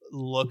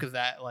look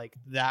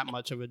that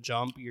much of a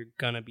jump, you're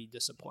gonna be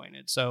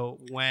disappointed. So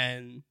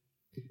when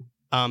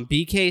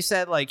BK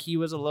said like he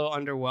was a little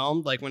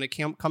underwhelmed, like when it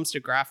comes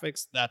to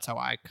graphics, that's how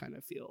I kind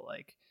of feel.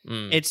 Like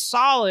it's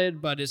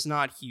solid, but it's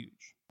not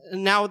huge.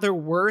 Now, there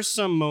were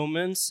some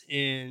moments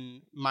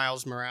in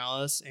Miles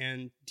Morales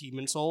and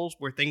Demon's Souls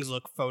where things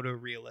look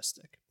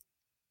photorealistic.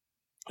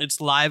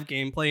 It's live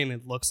gameplay and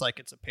it looks like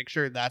it's a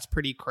picture. That's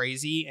pretty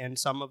crazy. And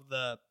some of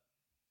the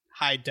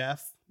high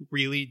def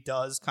really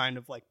does kind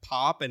of like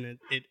pop, and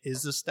it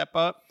is a step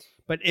up.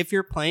 But if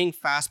you're playing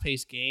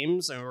fast-paced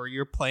games, or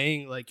you're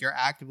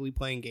actively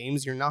playing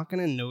games, you're not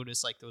going to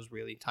notice like those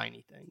really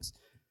tiny things.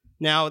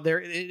 Now, it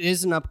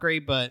is an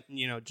upgrade, but,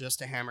 just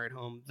to hammer it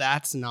home,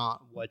 that's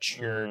not what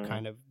you're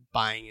kind of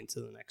buying into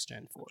the next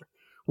gen for.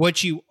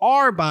 What you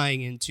are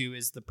buying into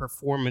is the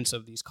performance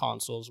of these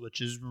consoles,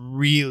 which is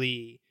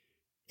really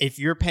if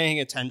you're paying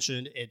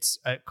attention, it's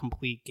a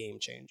complete game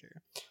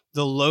changer.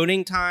 The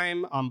loading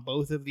time on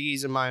both of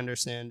these, in my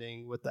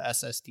understanding, with the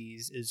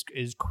SSDs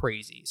is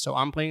crazy. So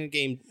I'm playing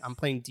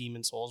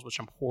Demon Souls, which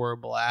I'm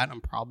horrible at.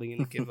 I'm probably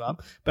going to give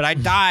up. But I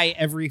die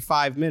every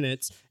 5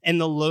 minutes, and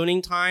the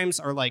loading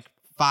times are like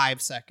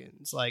 5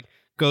 seconds. Like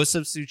Ghost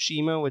of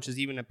Tsushima, which is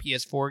even a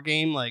PS4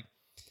 game, like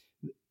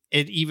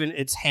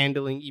it's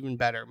handling even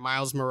better.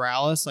 Miles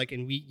Morales, like,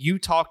 and you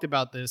talked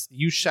about this,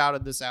 you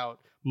shouted this out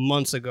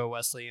months ago,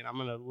 Wesley, and I'm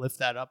gonna lift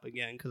that up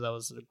again because that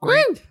was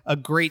a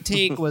great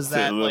take. Was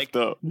that like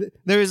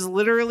there is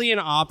literally an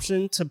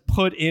option to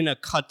put in a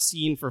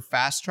cutscene for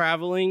fast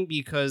traveling,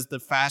 because the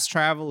fast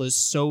travel is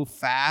so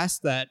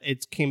fast that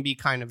it can be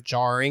kind of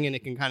jarring and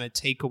it can kind of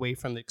take away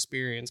from the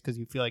experience because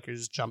you feel like you're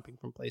just jumping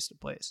from place to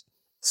place.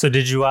 So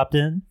did you opt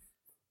in?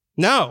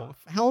 No,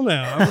 hell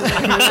no.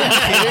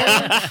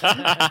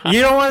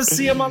 You don't want to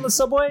see him on the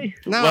subway?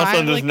 No,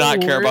 Wilson does not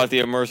care about the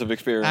immersive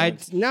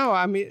experience.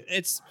 I mean,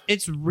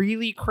 it's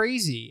really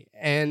crazy.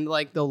 And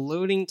like the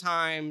loading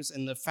times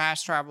and the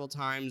fast travel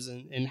times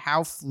and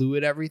how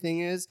fluid everything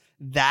is,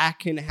 that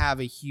can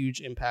have a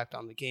huge impact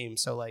on the game.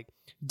 So like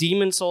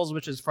Demon Souls,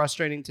 which is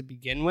frustrating to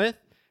begin with,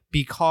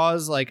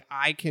 because like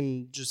I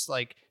can just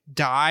like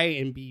die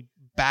and be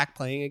back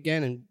playing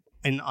again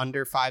in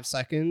under 5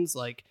 seconds,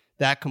 like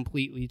that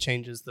completely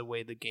changes the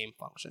way the game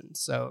functions.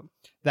 So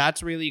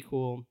that's really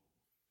cool.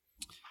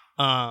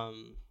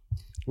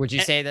 Would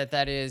you say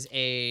that is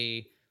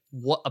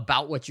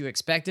about what you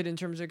expected in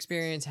terms of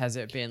experience? Has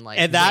it been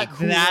like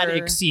that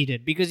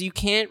exceeded, because you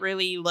can't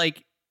really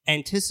like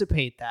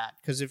anticipate that,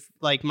 because if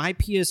like my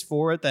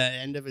PS4 at the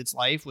end of its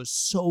life was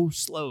so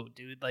slow,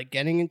 dude, like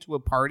getting into a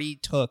party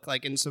took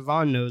like, and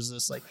Savon knows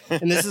this, like,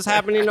 and this is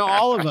happening to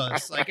all of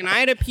us, like, and I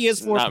had a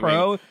PS4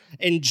 Pro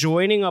and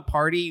joining a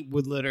party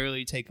would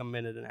literally take a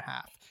minute and a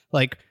half.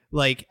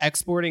 Like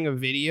exporting a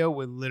video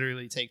would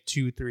literally take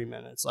 2-3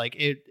 minutes. Like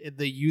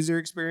the user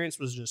experience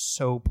was just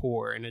so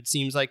poor, and it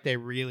seems like they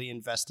really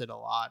invested a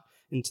lot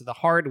into the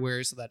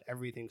hardware so that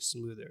everything's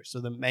smoother,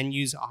 so the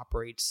menus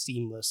operate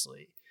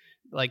seamlessly.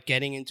 Like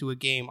getting into a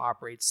game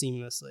operates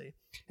seamlessly.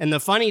 And the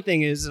funny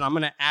thing is, and I'm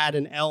going to add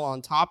an L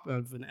on top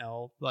of an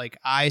L, like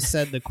I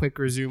said the quick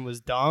resume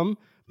was dumb,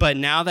 but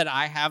now that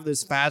I have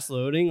this fast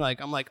loading, like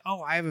I'm like,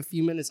 oh, I have a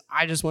few minutes.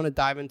 I just want to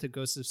dive into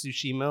Ghost of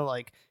Tsushima,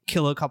 like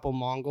kill a couple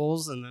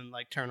Mongols and then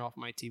like turn off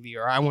my TV,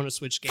 or I want to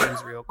switch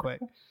games real quick.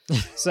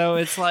 So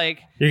it's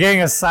like you're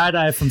getting a side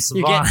eye from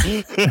Savon.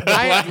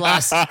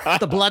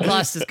 The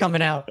bloodlust is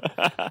coming out.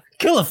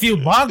 Kill a few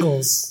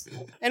Mongols.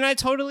 And I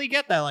totally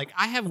get that. Like,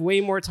 I have way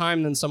more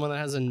time than someone that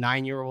has a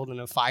 9-year-old and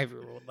a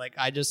 5-year-old. Like,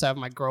 I just have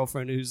my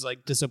girlfriend who's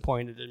like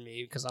disappointed in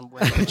me because I'm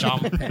wearing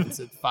pajama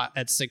pants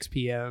at 6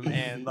 p.m.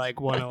 and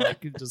like want to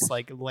like just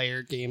like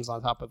layer games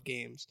on top of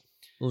games.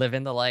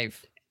 Living the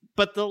life.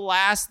 But the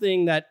last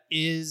thing that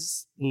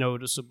is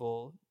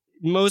noticeable,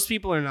 most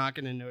people are not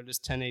going to notice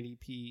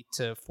 1080p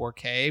to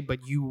 4K,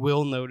 but you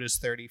will notice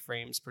 30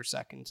 frames per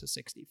second to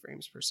 60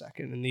 frames per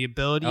second. And the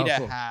ability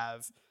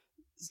have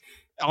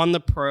on the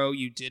Pro,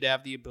 you did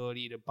have the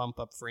ability to bump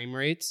up frame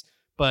rates,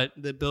 but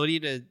the ability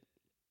to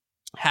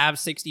have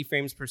 60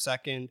 frames per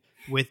second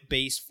with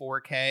base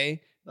 4K,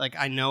 like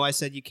I know I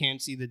said you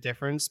can't see the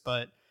difference,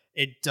 but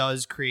it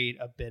does create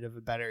a bit of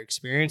a better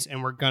experience,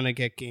 and we're going to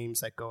get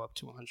games that go up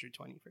to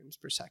 120 frames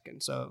per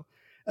second. So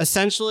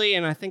essentially,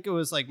 and I think it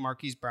was like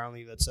Marquise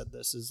Brownlee that said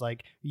this, is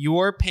like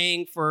you're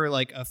paying for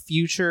like a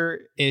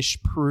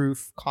future-ish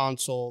proof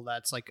console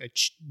that's like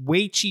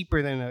way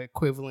cheaper than an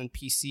equivalent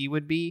PC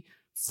would be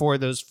for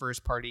those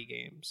first-party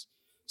games.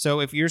 So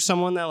if you're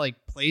someone that like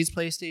plays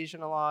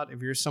PlayStation a lot,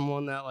 if you're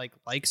someone that like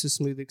likes a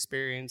smooth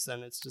experience,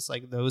 then it's just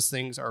like those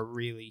things are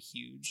really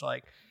huge.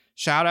 Like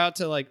shout out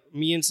to like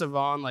me and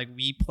Savon, like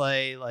we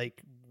play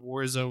like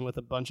Warzone with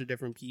a bunch of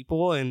different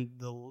people, and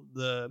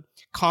the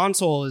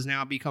console has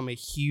now become a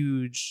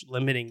huge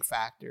limiting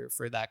factor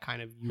for that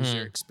kind of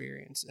user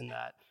experience, and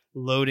that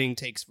loading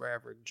takes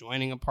forever,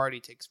 joining a party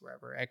takes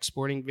forever,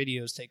 exporting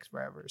videos takes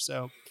forever.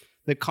 So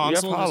the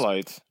console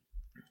highlights.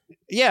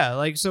 Yeah,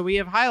 like so we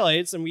have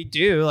highlights, and we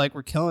do like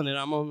we're killing it.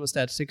 I'm almost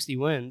at 60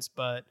 wins,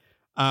 but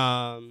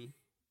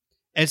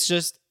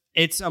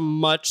it's a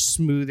much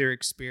smoother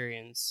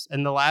experience.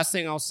 And the last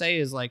thing I'll say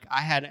is like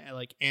I had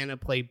like Anna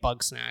play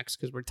Bug Snacks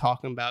because we're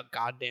talking about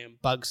goddamn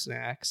Bug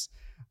Snacks.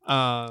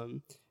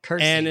 And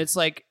it's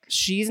like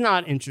she's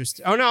not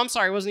interested. Oh no, I'm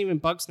sorry, it wasn't even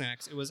Bug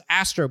Snacks. It was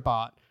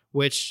Astrobot,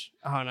 which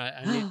I'm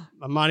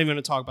not even going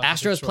to talk about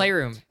Astro's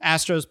Playroom.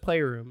 Astro's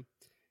Playroom.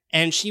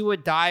 And she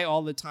would die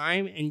all the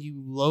time, and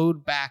you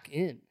load back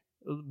in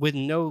with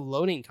no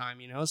loading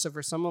time, you know? So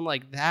for someone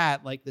like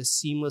that, like the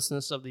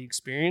seamlessness of the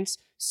experience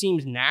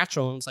seems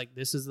natural, and it's like,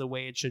 this is the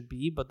way it should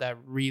be, but that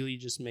really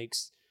just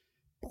makes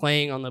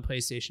playing on the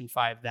PlayStation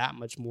 5 that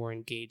much more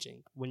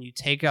engaging. When you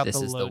take out the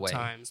load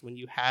times, when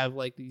you have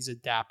like these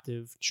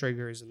adaptive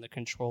triggers and the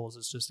controls,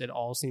 it's just, it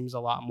all seems a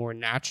lot more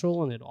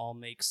natural, and it all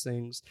makes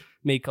things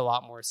make a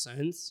lot more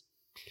sense.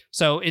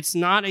 So it's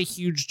not a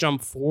huge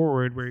jump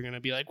forward where you're going to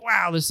be like,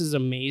 wow, this is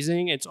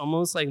amazing. It's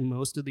almost like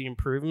most of the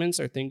improvements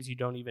are things you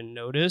don't even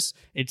notice.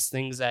 It's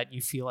things that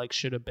you feel like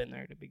should have been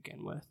there to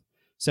begin with.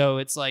 So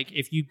it's like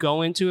if you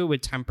go into it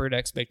with tempered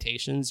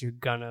expectations, you're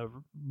going to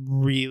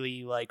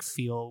really like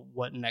feel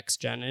what next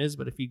gen is.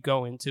 But if you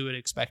go into it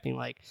expecting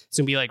like it's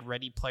going to be like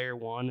Ready Player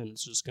One and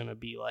it's just going to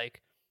be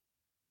like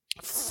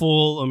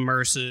full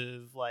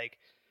immersive, like,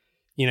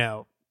 you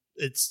know,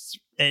 it's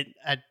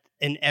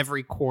in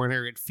every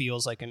corner, it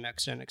feels like a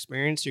next-gen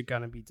experience, you're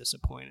going to be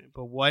disappointed.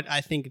 But what I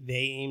think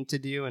they aim to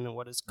do and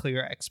what is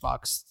clear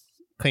Xbox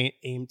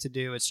aim to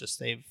do, it's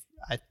just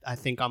I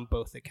think on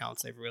both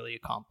accounts, they've really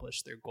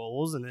accomplished their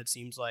goals. And it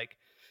seems like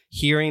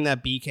hearing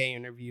that BK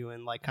interview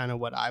and like kind of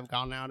what I've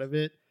gotten out of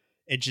it,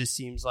 it just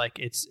seems like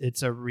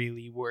it's a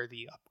really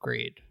worthy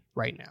upgrade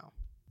right now.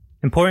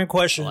 Important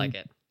question. I like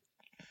it.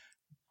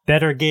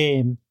 Better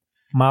game,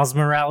 Miles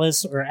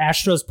Morales or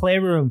Astro's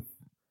Playroom?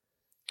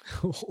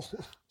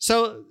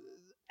 So,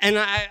 and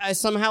I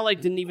somehow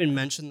like didn't even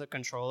mention the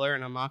controller,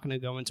 and I'm not going to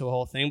go into a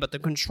whole thing, but the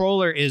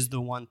controller is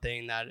the one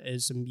thing that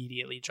is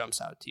immediately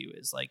jumps out to you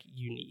is like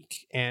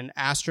unique. And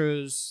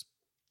Astro's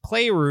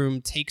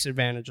Playroom takes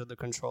advantage of the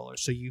controller,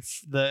 so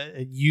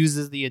it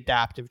uses the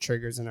adaptive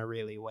triggers in a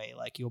really way.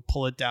 Like you'll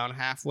pull it down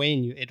halfway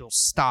and it'll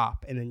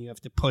stop, and then you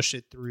have to push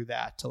it through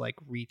that to like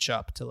reach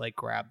up to like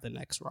grab the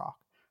next rock.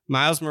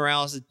 Miles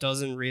Morales, it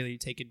doesn't really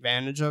take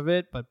advantage of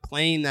it, but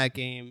playing that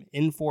game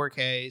in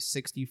 4K,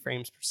 60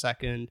 frames per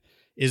second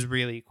is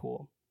really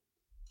cool.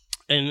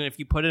 And if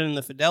you put it in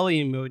the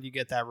fidelity mode, you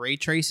get that ray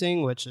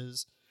tracing, which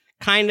is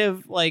kind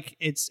of like,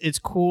 it's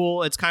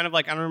cool. It's kind of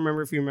like, I don't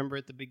remember if you remember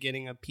at the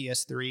beginning of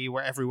PS3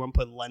 where everyone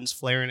put lens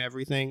flare and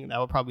everything. That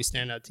would probably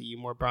stand out to you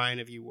more, Brian,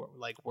 if you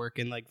like work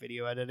in like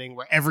video editing,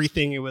 where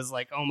everything, it was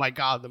like, oh my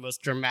God, the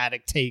most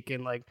dramatic take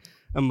in like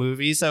a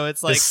movie. So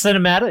it's like it's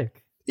cinematic.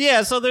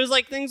 Yeah, so there's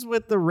like things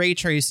with the ray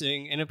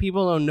tracing, and if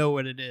people don't know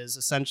what it is,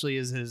 essentially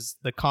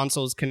the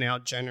consoles can now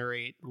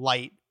generate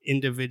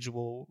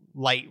individual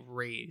light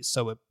rays,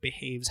 so it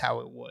behaves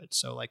how it would.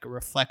 So like a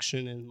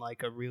reflection in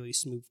like a really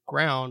smooth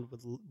ground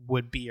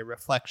would be a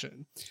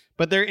reflection.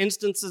 But there are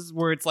instances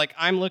where it's like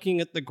I'm looking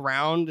at the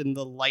ground and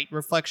the light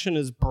reflection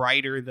is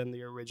brighter than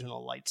the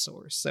original light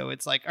source. So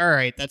it's like, all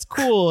right, that's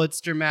cool, it's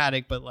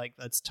dramatic, but like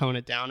let's tone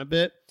it down a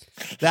bit.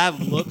 That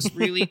looks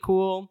really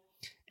cool.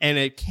 And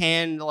it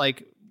can,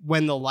 like,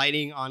 when the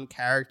lighting on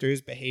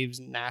characters behaves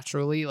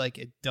naturally, like,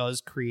 it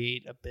does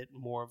create a bit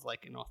more of,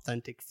 like, an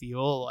authentic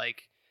feel,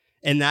 like,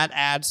 and that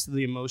adds to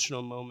the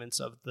emotional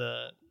moments of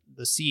the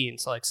scene.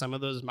 So, like, some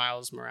of those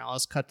Miles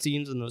Morales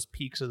cutscenes and those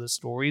peaks of the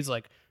stories,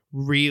 like,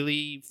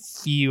 really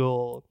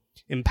feel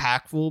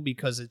impactful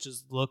because it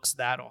just looks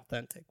that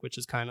authentic, which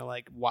is kind of,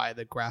 like, why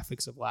the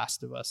graphics of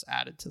Last of Us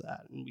added to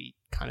that. And we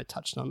kind of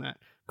touched on that.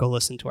 Go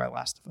listen to our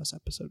Last of Us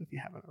episode if you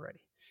haven't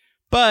already.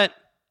 But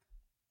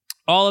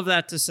all of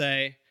that to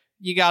say,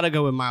 you got to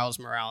go with Miles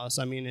Morales.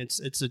 I mean,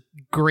 it's a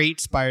great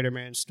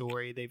Spider-Man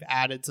story. They've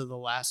added to the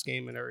last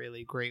game in a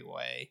really great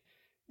way.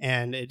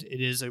 And it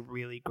is a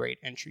really great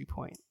entry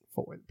point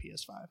for the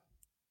PS5.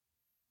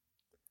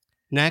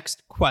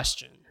 Next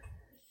question.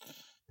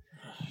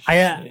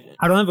 I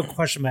don't have a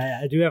question, but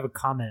I do have a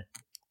comment.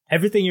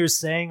 Everything you're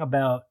saying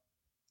about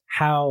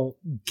how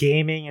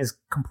gaming is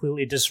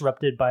completely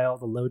disrupted by all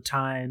the load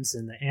times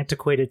and the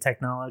antiquated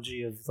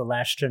technology of the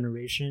last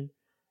generation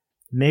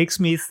makes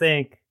me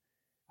think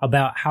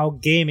about how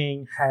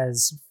gaming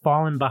has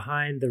fallen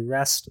behind the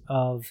rest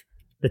of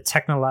the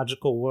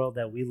technological world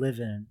that we live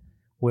in,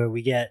 where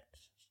we get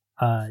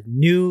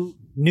new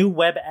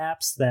web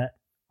apps that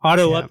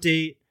auto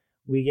update.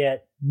 We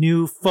get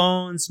new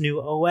phones,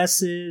 new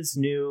OSs,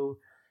 new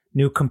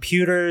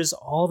computers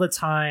all the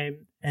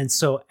time. And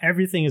so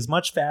everything is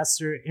much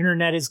faster.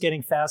 Internet is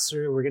getting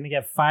faster. We're going to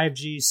get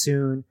 5G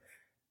soon.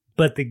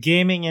 But the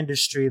gaming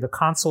industry, the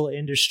console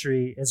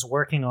industry, is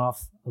working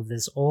off of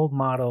this old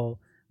model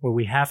where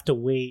we have to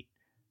wait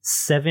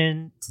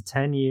 7 to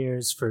 10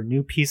 years for a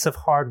new piece of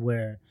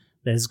hardware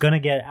that is going to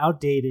get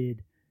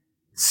outdated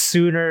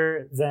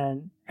sooner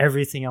than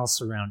everything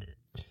else around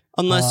it.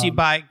 Unless you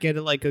get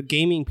it like a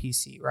gaming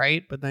PC,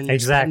 right? But then you're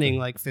spending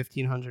like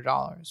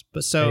 $1,500.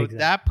 But so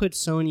that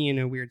puts Sony in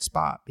a weird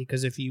spot,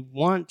 because if you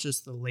want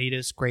just the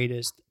latest,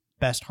 greatest,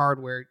 best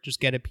hardware, just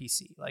get a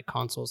PC. Like,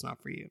 console's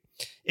not for you.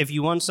 If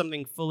you want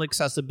something full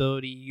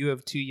accessibility, you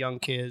have 2 young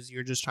kids,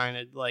 you're just trying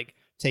to like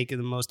take the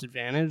most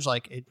advantage.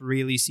 Like, it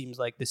really seems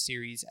like the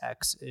Series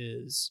X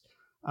is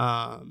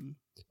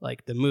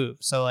like the move.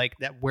 So like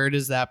that, where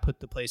does that put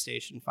the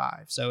PlayStation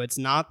 5? So it's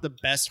not the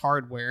best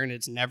hardware, and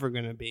it's never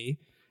going to be.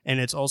 And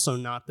it's also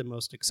not the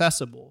most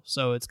accessible.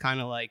 So it's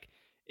kind of like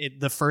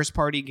the first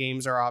party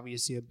games are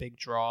obviously a big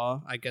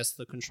draw. I guess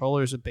the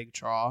controller is a big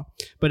draw,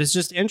 but it's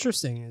just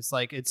interesting. It's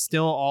like, it's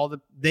still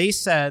they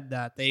said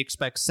that they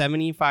expect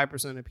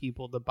 75% of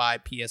people to buy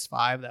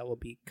PS5 that will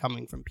be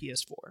coming from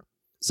PS4.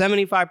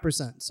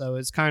 75%. So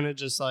it's kind of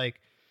just like,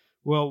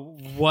 well,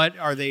 what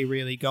are they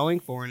really going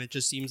for? And it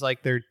just seems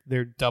like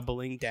they're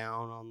doubling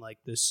down on like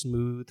the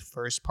smooth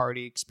first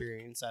party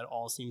experience that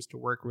all seems to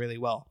work really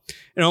well.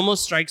 It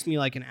almost strikes me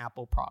like an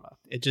Apple product.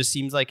 It just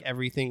seems like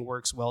everything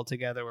works well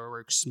together or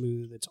works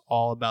smooth. It's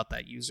all about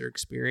that user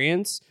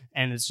experience.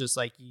 And it's just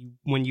like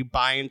when you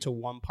buy into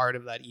one part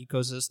of that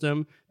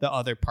ecosystem, the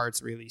other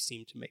parts really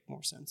seem to make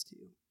more sense to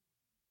you.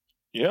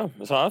 Yeah,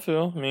 that's how I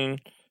feel. I mean,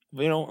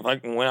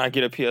 like when I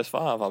get a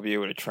PS5, I'll be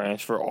able to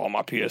transfer all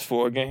my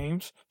PS4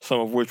 games, some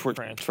of which were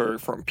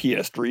transferred from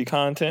PS3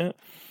 content.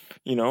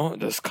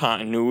 There's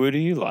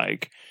continuity.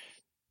 Like,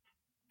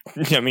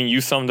 I mean,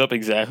 you summed up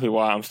exactly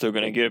why I'm still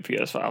going to get a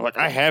PS5. Like,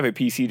 I have a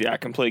PC that I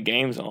can play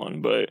games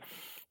on, but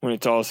when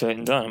it's all said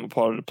and done, I'm a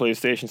part of the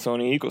PlayStation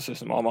Sony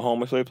ecosystem. All my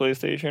homies play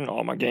PlayStation.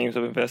 All my games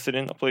I've invested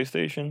in a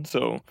PlayStation.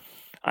 So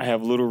I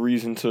have little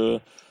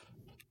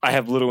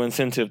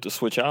incentive to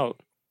switch out.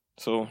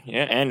 So,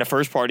 yeah, and the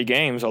first-party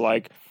games are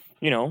like,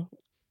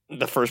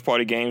 the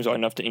first-party games are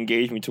enough to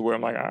engage me to where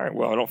I'm like, all right,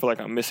 well, I don't feel like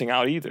I'm missing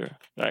out either.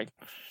 Like,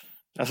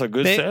 that's a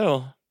good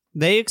sell.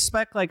 They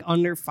expect like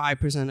under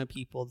 5% of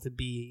people to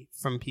be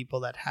from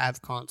people that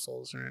have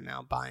consoles and are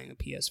now buying a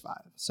PS5.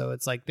 So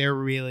it's like they're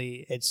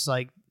really just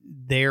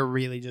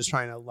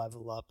trying to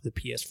level up the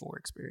PS4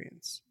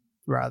 experience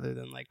rather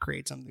than like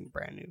create something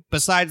brand new.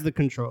 Besides the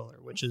controller,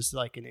 which is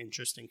like an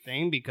interesting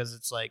thing because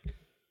it's like,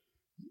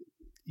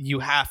 you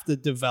have to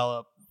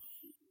develop,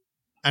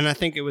 and I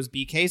think it was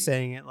BK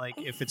saying it, like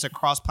if it's a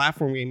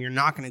cross-platform game, you're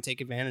not going to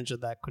take advantage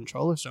of that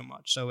controller so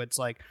much. So it's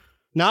like,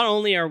 not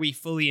only are we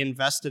fully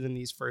invested in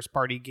these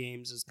first-party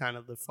games as kind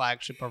of the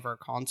flagship of our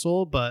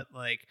console, but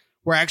like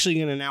we're actually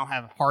going to now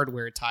have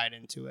hardware tied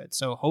into it.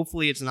 So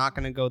hopefully it's not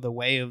going to go the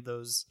way of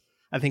those,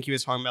 I think he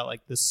was talking about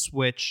like the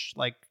Switch,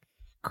 like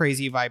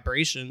crazy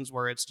vibrations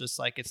where it's just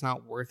like, it's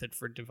not worth it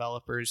for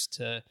developers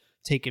to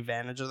take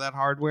advantage of that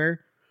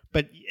hardware.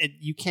 But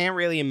you can't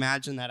really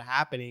imagine that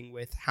happening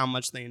with how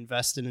much they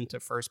invested into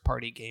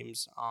first-party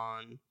games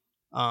on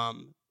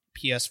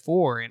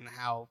PS4 and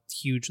how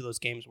huge those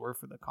games were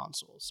for the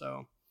console.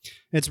 So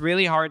it's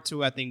really hard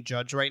to, I think,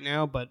 judge right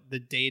now. But the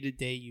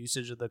day-to-day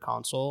usage of the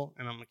console,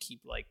 and I'm going to keep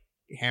like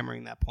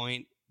hammering that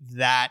point,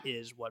 that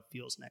is what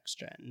feels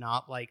next-gen.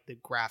 Not like the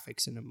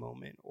graphics in a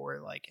moment or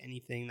like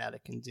anything that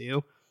it can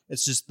do.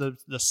 It's just the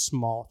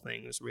small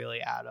things really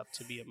add up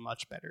to be a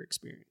much better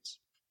experience.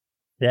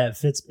 Yeah, it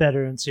fits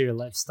better into your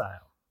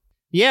lifestyle.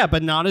 Yeah,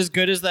 but not as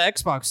good as the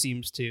Xbox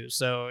seems to.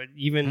 So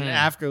even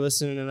after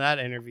listening to that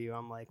interview,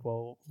 I'm like,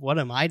 well, what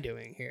am I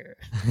doing here?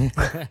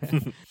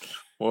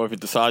 Well, if you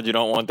decide you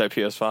don't want that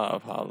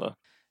PS5, holla.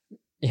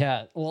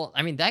 Yeah, well,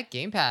 I mean, that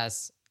Game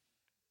Pass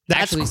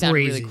That's actually sounded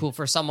really cool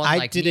for someone like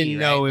me. I didn't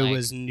know right? it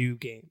was new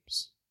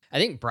games. I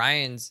think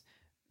Brian's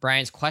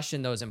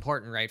question, though, is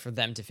important, right? For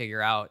them to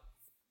figure out,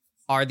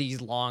 are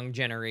these long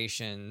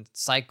generation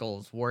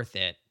cycles worth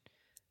it?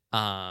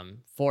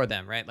 For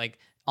them, right? Like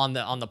on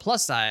the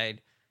plus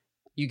side,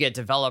 you get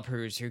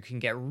developers who can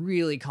get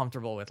really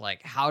comfortable with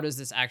like, how do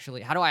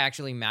I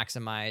actually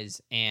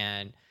maximize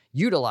and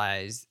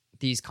utilize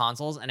these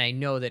consoles? And I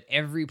know that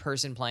every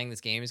person playing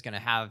this game is going to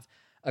have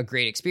a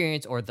great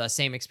experience or the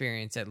same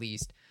experience at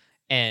least.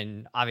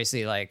 And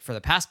obviously, like for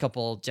the past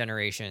couple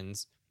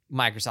generations,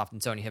 Microsoft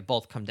and Sony have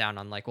both come down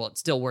on like, well, it's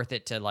still worth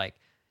it to like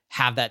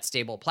have that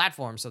stable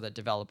platform so that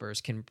developers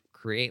can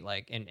create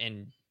like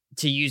and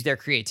to use their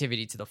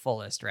creativity to the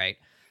fullest, right?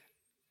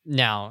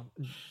 Now,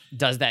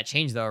 does that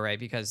change though, right?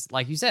 Because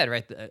like you said,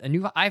 right, a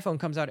new iPhone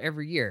comes out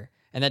every year,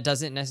 and that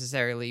doesn't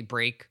necessarily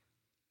break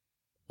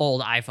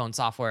old iPhone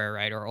software,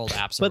 right, or old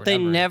apps. But they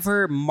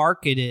never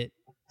market it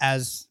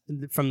as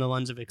from the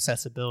lens of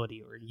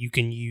accessibility, or you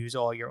can use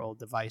all your old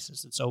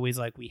devices. It's always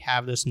like, we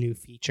have this new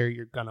feature,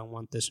 you're gonna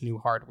want this new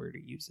hardware to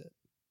use it.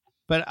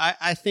 But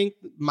I think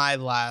my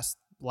last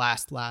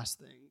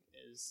thing,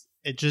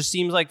 it just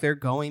seems like they're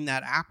going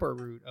that Apple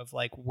route of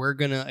like, we're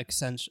going to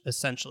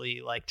essentially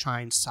like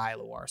try and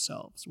silo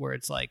ourselves, where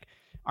it's like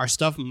our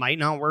stuff might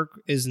not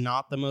work, is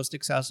not the most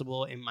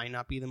accessible. It might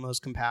not be the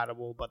most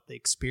compatible, but the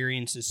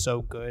experience is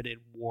so good, it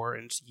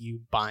warrants you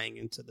buying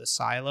into the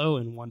silo.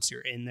 And once you're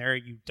in there,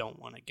 you don't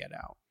want to get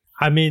out.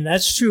 I mean,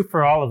 that's true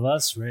for all of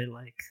us, right?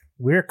 Like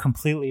we're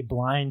completely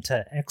blind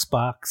to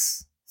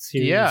Xbox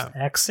Series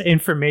X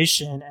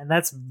information. And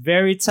that's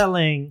very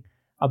telling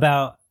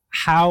about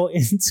how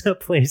into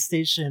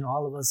PlayStation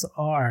all of us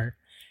are.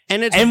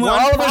 And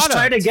all of us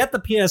try to get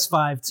the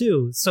PS5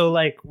 too. So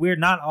like we're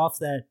not off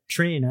that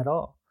train at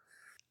all.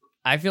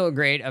 I feel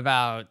great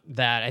about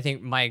that. I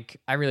think, Mike,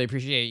 I really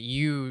appreciate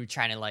you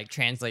trying to like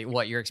translate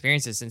what your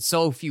experience is. And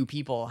so few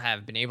people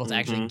have been able to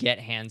actually get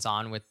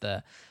hands-on with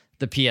the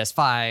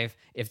PS5.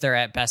 If they're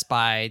at Best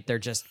Buy, they're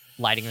just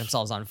lighting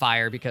themselves on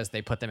fire because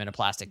they put them in a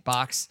plastic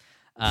box.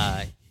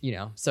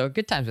 So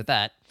good times with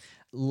that.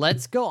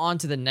 Let's go on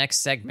to the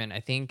next segment.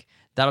 I think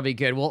that'll be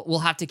good. We'll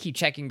have to keep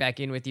checking back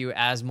in with you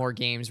as more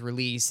games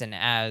release and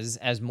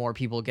as more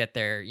people get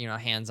their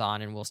hands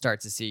on, and we'll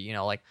start to see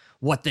like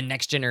what the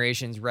next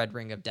generation's Red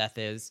Ring of Death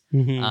is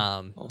in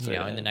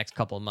the next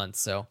couple of months.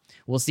 So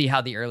we'll see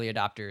how the early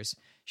adopters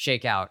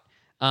shake out.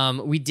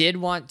 We did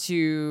want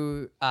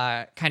to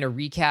kind of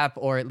recap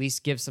or at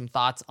least give some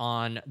thoughts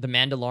on The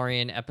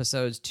Mandalorian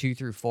episodes 2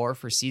 through 4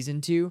 for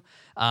season 2.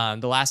 The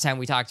last time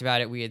we talked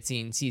about it, we had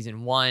seen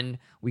season 1.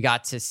 We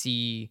got to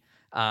see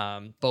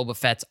Boba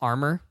Fett's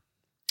armor,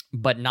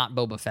 but not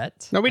Boba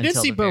Fett. No, we did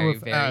until see the very, Boba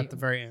Fett very- at the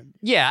very end.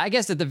 Yeah, I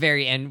guess at the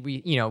very end,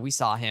 we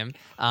saw him,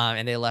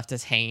 and they left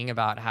us hanging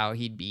about how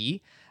he'd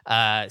be.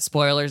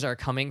 Spoilers are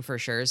coming for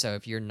sure, so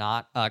if you're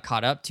not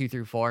caught up 2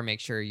 through 4, make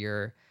sure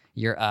you're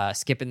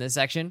skipping this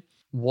section.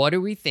 What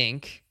do we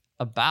think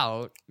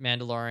about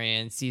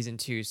Mandalorian season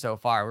 2 so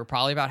far? We're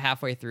probably about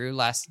halfway through.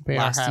 Last We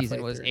are season halfway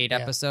was through, 8 yeah.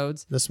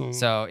 episodes. This one.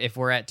 So if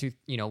we're at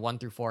 1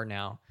 through 4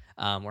 now,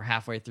 we're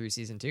halfway through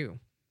season 2.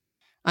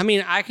 I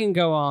mean, I can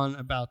go on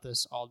about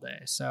this all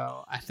day.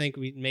 So I think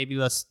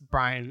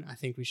Brian, I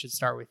think we should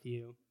start with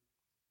you.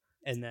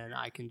 And then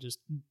I can just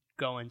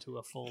go into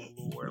a full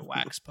lore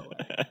wax poet.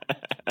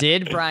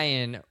 Did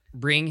Brian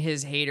bring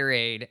his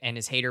haterade and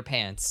his hater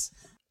pants?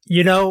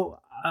 You know,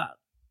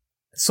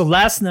 so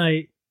last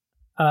night,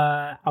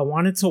 I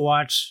wanted to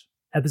watch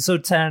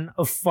episode 10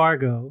 of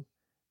Fargo,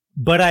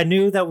 but I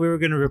knew that we were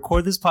going to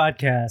record this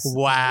podcast.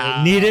 Wow.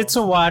 I needed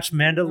to watch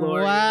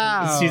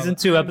Mandalorian season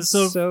 2,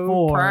 episode so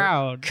 4.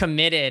 Proud.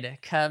 Committed.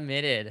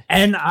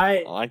 And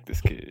I like this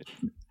kid.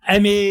 I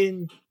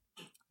mean,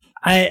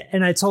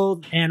 I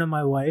told Anna,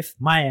 my wife,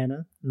 my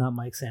Anna, not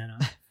Mike's Anna,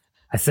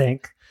 I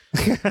think.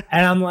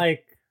 And I'm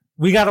like,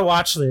 we got to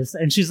watch this.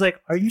 And she's like,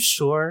 are you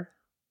sure?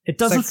 It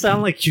doesn't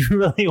sound like you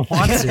really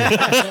want to.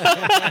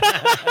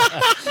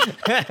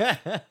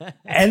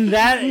 And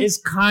that is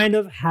kind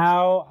of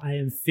how I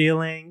am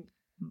feeling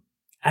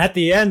at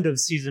the end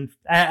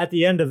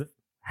of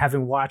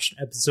having watched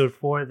episode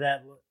 4,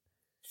 that,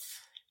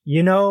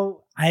 you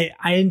know, I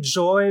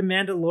enjoy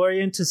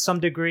Mandalorian to some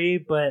degree,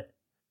 but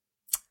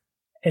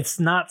it's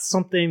not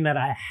something that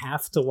I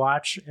have to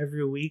watch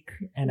every week.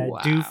 And I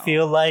do Wow.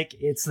 feel like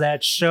it's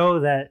that show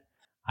that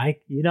I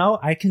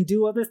can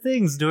do other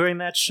things during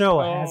that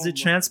show as it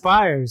my-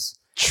 transpires.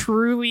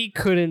 Truly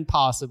couldn't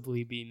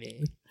possibly be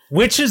me.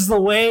 Which is the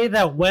way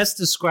that Wes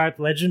described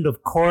Legend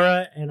of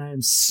Korra, and I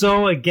am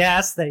so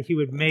aghast that he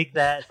would make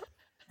that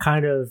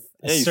kind of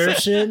Yeah, you said-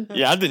 assertion.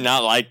 Yeah, I did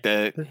not like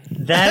that.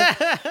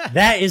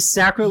 That is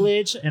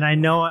sacrilege, and I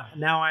know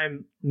now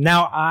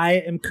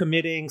I am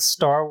committing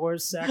Star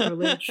Wars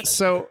sacrilege.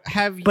 So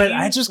have you? But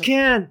I just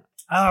can't.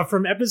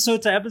 From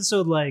episode to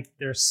episode, like,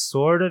 they're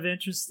sort of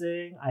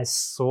interesting. I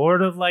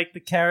sort of like the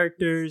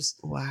characters.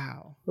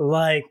 Wow.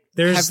 Like,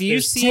 there's Have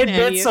you seen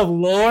tidbits any of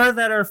lore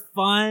that are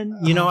fun.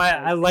 You know, Oh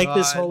I my like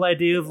this God. whole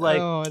idea of like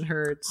Oh, it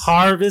hurts.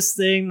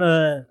 harvesting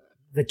the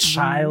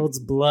child's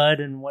blood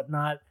and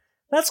whatnot.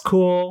 That's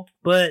cool,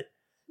 but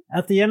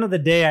at the end of the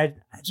day, I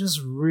just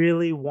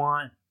really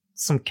want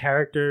some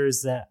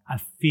characters that I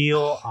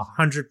feel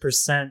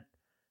 100%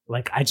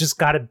 like I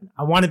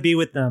want to be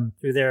with them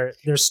through their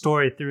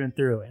story through and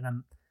through,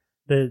 and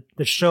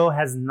the show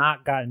has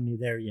not gotten me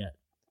there yet.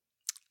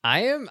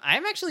 I'm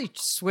actually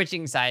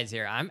switching sides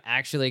here. I'm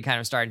actually kind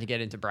of starting to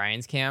get into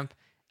Brian's camp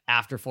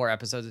after 4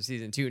 episodes of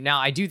season 2. Now,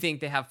 I do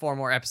think they have 4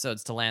 more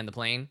episodes to land the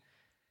plane,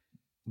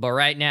 but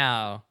right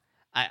now,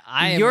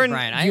 I am with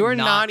Brian. I You're am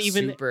not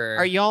even. super.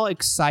 Are y'all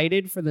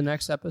excited for the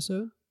next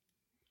episode?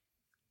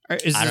 Or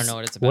is I don't this- know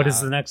what it's about. What is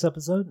the next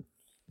episode?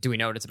 Do we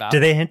know what it's about? Do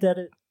they hint at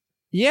it?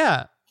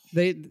 Yeah,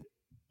 they.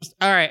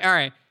 All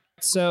right.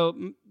 So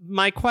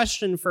my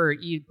question for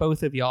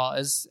both of y'all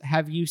is: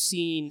 have you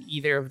seen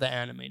either of the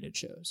animated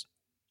shows?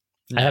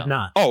 I have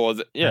not. Oh,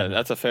 well,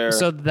 that's a fair.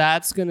 So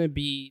that's gonna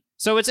be.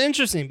 So it's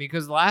interesting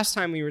because last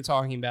time we were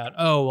talking about,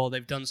 oh well,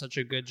 they've done such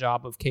a good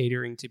job of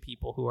catering to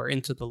people who are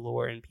into the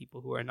lore and people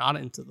who are not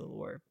into the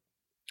lore.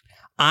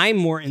 I'm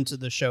more into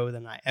the show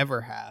than I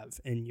ever have,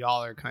 and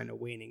y'all are kind of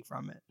waning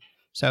from it.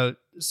 So,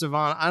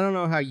 Savon, I don't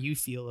know how you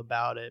feel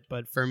about it,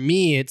 but for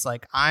me, it's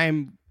like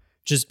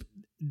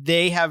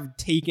they have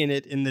taken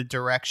it in the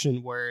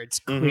direction where it's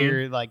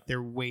clear like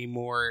they're way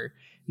more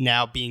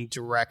now being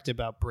direct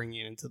about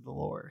bringing it into the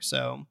lore.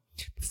 So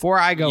before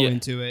I go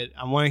into it,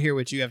 I want to hear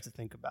what you have to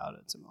think about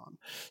it, Savon.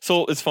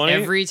 So it's funny.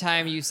 Every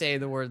time you say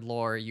the word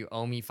lore, you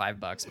owe me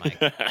 $5, Mike.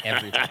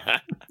 Every time.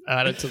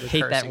 Add it to the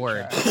Hate that cursing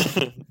word.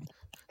 track.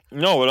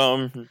 No,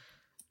 but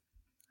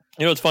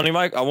you know, it's funny,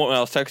 Mike. When I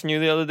was texting you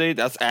the other day,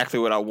 that's actually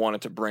what I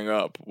wanted to bring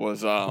up.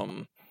 Was I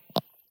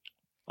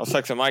was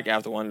texting Mike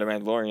after one of the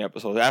Mandalorian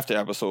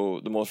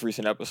episodes, the most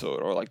recent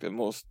episode, or like the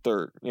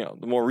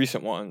more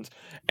recent ones,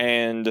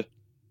 and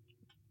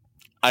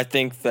I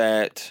think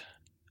that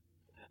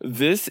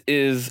this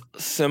is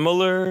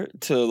similar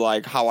to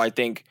like how I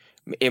think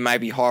it might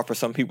be hard for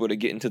some people to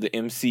get into the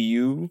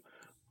MCU,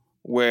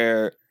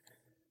 where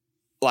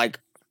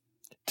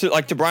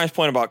to Brian's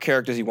point about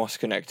characters he wants to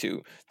connect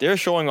to, they're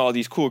showing all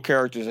these cool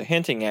characters and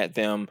hinting at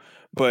them,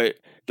 but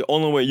the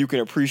only way you can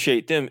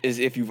appreciate them is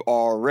if you've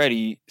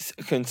already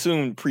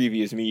consumed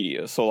previous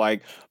media. So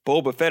like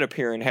Boba Fett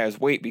appearing has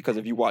weight because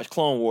if you watch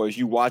Clone Wars,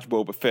 you watch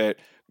Boba Fett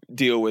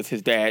deal with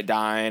his dad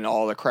dying,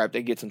 all the crap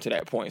that gets him to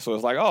that point. So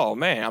it's like, oh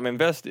man, I'm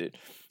invested.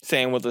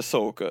 Same with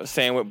Ahsoka.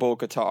 Same with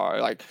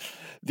Bo-Katan. Like,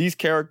 these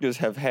characters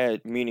have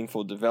had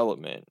meaningful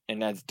development,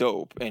 and that's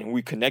dope. And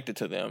we connected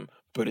to them,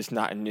 but it's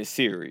not in this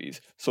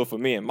series. So for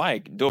me and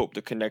Mike, dope,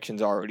 the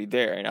connection's already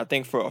there. And I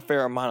think for a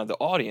fair amount of the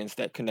audience,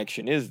 that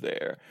connection is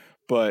there.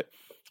 But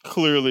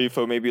clearly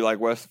for maybe like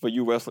Wesley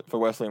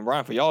and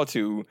Brian, for y'all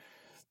two,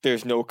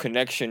 there's no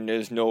connection.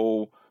 There's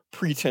no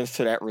pretense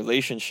to that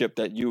relationship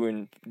that you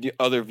and the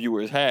other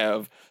viewers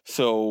have.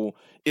 So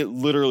it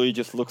literally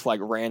just looks like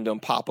random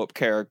pop-up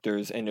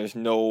characters, and there's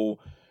no,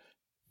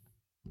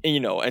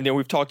 and then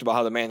we've talked about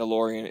how the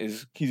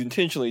Mandalorian he's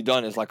intentionally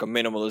done as like a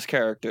minimalist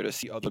character to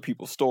see other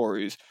people's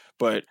stories.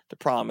 But the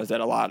problem is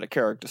that a lot of the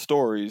character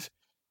stories,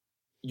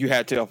 you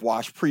had to have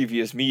watched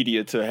previous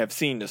media to have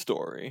seen the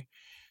story.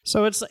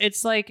 So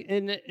it's like,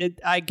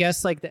 I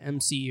guess like the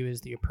MCU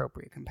is the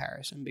appropriate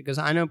comparison, because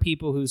I know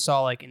people who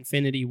saw like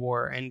Infinity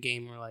War,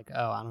 Endgame were like,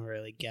 oh, I don't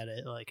really get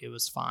it. Like, it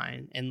was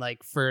fine. And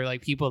like for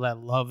like people that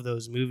love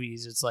those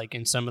movies, it's like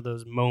in some of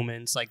those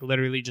moments, like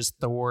literally just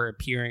Thor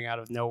appearing out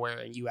of nowhere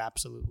and you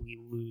absolutely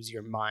lose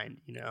your mind,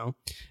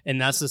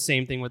 And that's the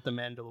same thing with the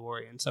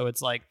Mandalorian. So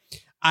it's like,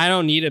 I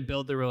don't need to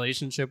build the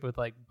relationship with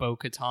like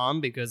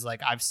Bo-Katan, because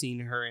like I've seen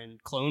her in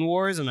Clone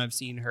Wars and I've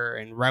seen her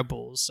in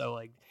Rebels. So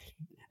like,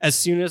 as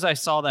soon as I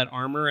saw that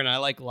armor, and I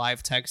like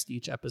live text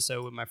each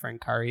episode with my friend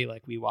Kari,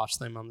 like we watch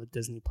them on the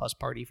Disney Plus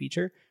party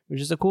feature,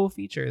 which is a cool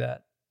feature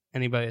that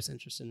anybody that's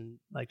interested in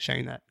like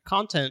sharing that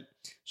content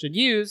should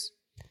use.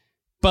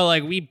 But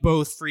like we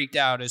both freaked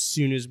out as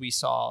soon as we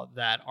saw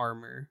that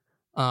armor,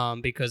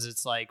 because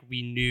it's like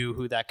we knew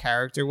who that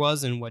character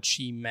was and what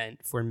she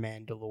meant for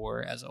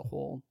Mandalore as a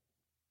whole.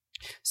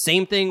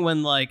 Same thing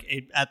when like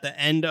at the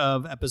end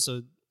of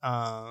episode.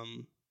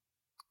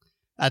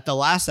 At the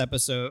last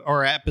episode,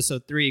 or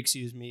episode 3,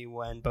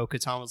 when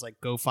Bo-Katan was like,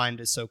 go find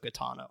Ahsoka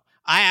Tano.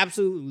 I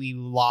absolutely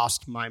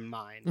lost my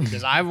mind,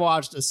 because I've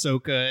watched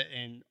Ahsoka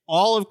in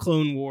all of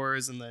Clone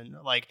Wars, and then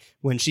like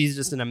when she's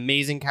just an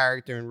amazing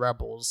character in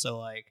Rebels. So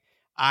like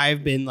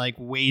I've been like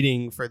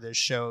waiting for this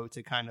show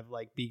to kind of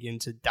like begin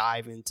to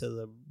dive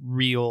into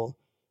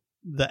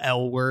the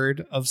L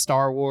word of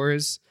Star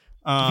Wars.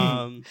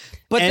 But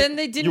then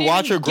they didn't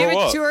even give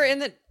it to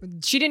her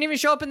she didn't even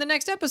show up in the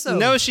next episode.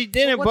 No, she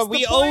didn't. But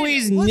we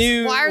always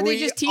knew. Why are they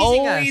just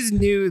teasing us? Always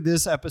knew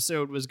this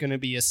episode was going to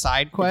be a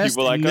side quest.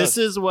 And this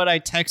is what I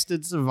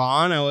texted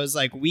Savon. I was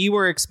like, we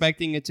were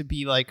expecting it to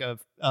be like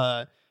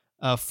a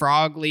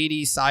frog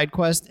lady side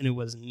quest, and it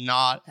was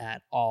not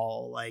at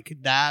all. Like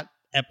that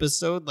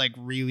episode like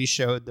really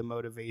showed the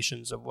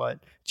motivations of what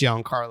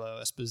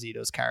Giancarlo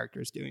Esposito's character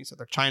is doing. So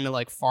they're trying to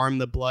like farm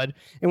the blood.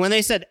 And when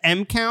they said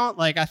M count,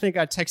 like I think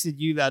I texted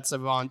you that,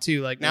 Savon,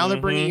 too. Like now they're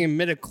bringing in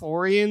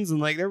midichlorians, and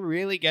like they're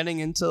really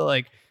getting into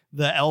like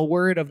the L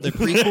word of the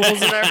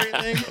prequels and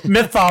everything.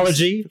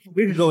 Mythology.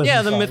 We could go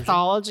with the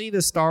mythology,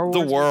 the Star Wars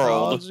the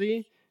world.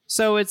 Mythology.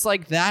 So it's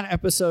like that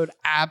episode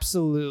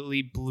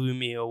absolutely blew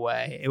me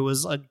away. It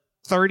was a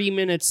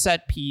 30-minute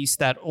set piece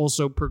that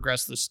also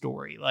progressed the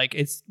story. Like,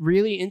 it's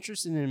really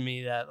interesting to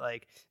me that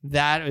like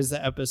that is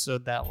the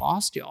episode that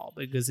lost y'all,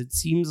 because it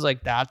seems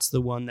like that's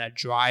the one that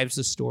drives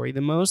the story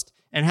the most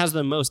and has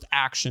the most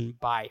action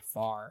by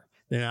far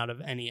than out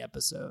of any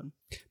episode.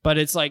 But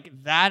it's like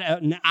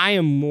that I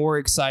am more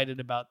excited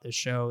about this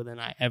show than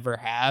I ever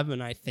have,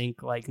 and I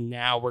think like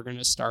now we're going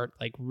to start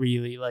like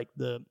really like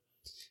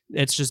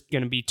it's just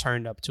going to be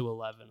turned up to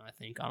 11, I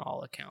think, on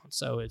all accounts.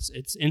 So it's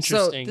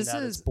interesting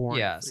that it's boring.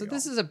 Yeah, so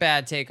this is a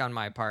bad take on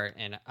my part,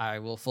 and I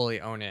will fully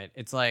own it.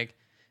 It's like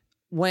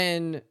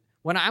when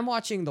I'm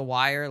watching The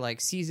Wire, like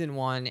season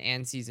 1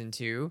 and season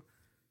 2,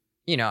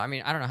 I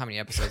mean, I don't know how many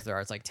episodes there are.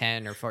 It's like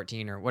 10 or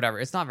 14 or whatever.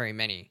 It's not very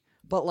many.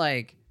 But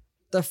like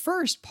the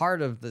first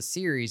part of the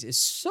series is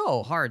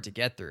so hard to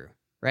get through,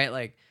 right?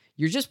 Like,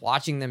 you're just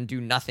watching them do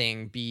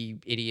nothing, be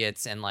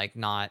idiots, and like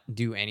not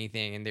do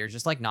anything, and they're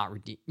just like not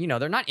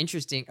they're not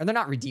interesting, or they're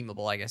not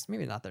redeemable, I guess.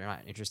 Maybe not, they're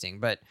not interesting,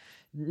 but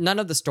none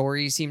of the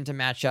stories seem to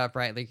match up,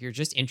 right? Like, you're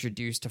just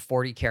introduced to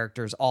 40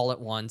 characters all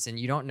at once, and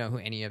you don't know who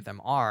any of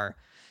them are.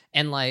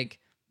 And like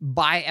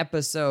by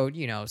episode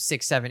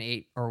 6, 7,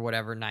 8, or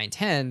whatever, 9,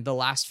 10, the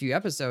last few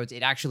episodes,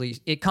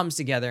 it comes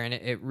together, and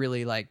it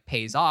really like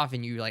pays off,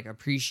 and you like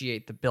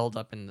appreciate the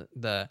buildup and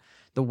the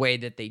way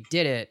that they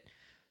did it.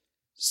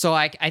 So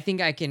I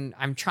think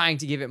I'm trying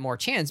to give it more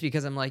chance,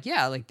 because I'm like,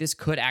 yeah, like this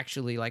could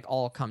actually like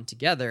all come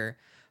together.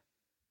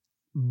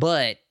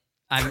 But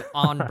I'm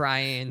on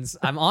Brian's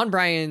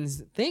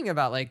thing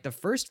about like the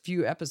first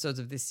few episodes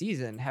of this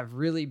season have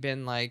really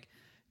been like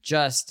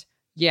just,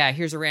 yeah,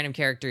 here's a random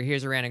character,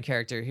 here's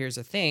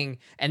a thing.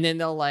 And then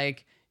they'll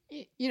like,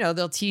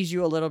 they'll tease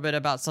you a little bit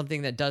about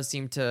something that does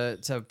seem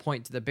to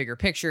point to the bigger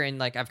picture. And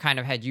like, I've kind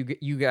of had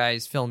you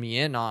guys fill me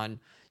in on,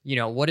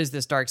 what is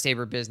this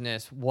Darksaber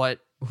business?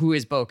 Who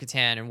is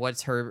Bo-Katan, and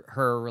what's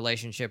her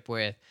relationship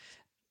with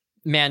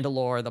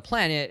Mandalore, the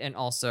planet, and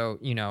also,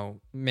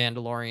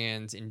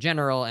 Mandalorians in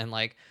general. And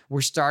like,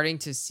 we're starting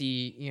to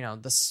see,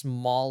 the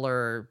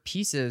smaller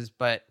pieces,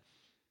 but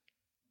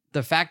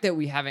the fact that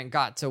we haven't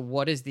got to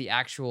what is the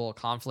actual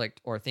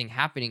conflict or thing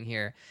happening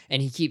here,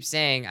 and he keeps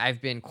saying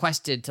I've been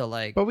quested to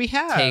like, But we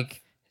have.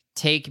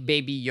 take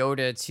Baby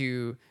Yoda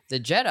to the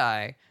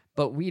Jedi,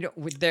 but we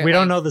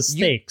don't know the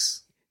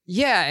stakes.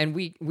 Yeah, and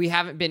we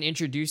haven't been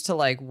introduced to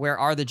like, where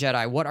are the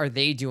Jedi? What are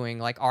they doing?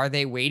 Like, are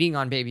they waiting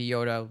on Baby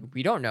Yoda?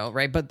 We don't know,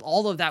 right? But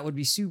all of that would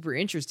be super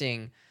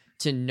interesting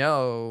to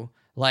know,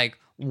 like,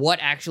 what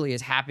actually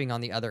is happening on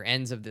the other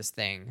ends of this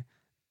thing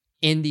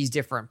in these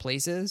different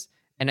places.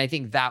 And I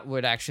think that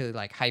would actually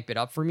like hype it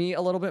up for me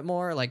a little bit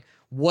more. Like,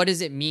 what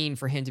does it mean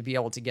for him to be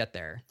able to get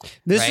there?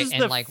 This right? is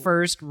And, the like,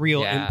 first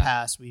real yeah.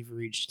 impasse we've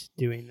reached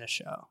doing this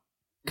show.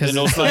 There's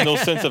no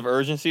sense of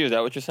urgency. Is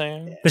that what you're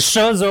saying? The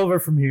show's over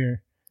from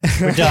here.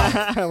 We're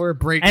done. We're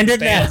breaking End it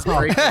fans now.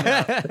 breaking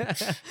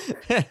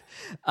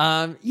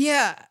up.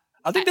 Yeah.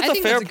 I think that's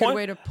a fair that's a point. good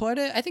way to put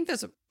it. I think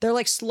they're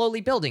like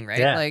slowly building, right?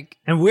 Yeah. Like,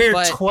 And we're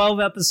but- 12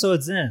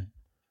 episodes in.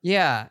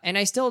 yeah, and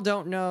I still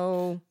don't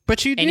know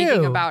But you do.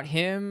 anything about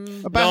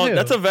him. About No, who?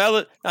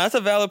 that's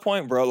a valid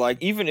point, bro. Like,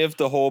 even if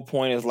the whole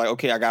point is like,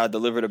 okay, I gotta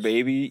deliver the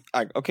baby,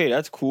 like, okay,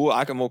 that's cool.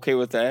 I'm okay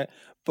with that.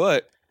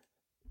 But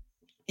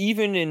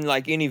even in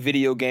like any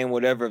video game,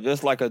 whatever, if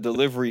there's like a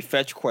delivery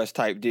fetch quest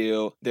type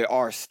deal, there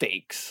are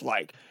stakes.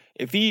 Like,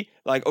 if he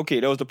like, okay,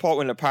 there was the part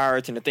when the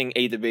pirates and the thing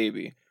ate the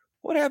baby.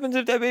 What happens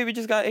if that baby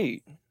just got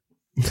ate?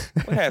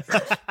 What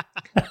happens?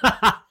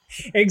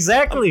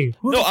 Exactly.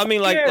 Who No, I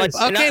mean like cares?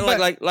 Okay,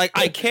 not, like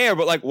I care,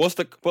 but what's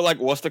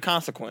the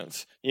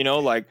consequence? You know,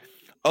 like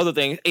other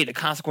things. Hey, the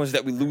consequence is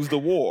that we lose the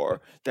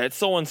war, that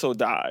so and so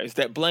dies,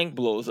 that blank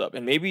blows up,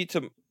 and maybe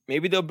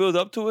they'll build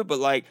up to it. But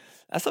like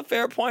that's a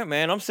fair point,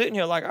 man. I'm sitting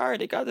here like, all right,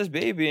 they got this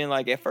baby, and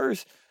like at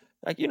first,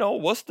 like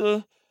what's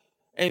the,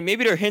 and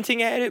maybe they're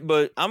hinting at it,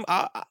 but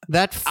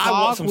That I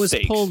want fog some was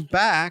stakes. pulled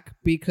back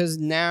because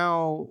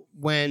now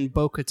when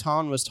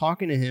Bo-Katan was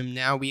talking to him,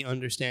 now we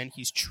understand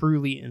he's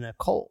truly in a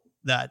cult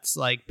that's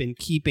like been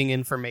keeping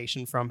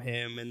information from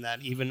him, and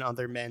that even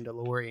other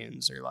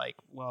Mandalorians are like,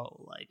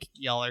 well, like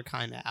y'all are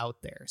kind of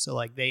out there. So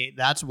like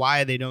that's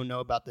why they don't know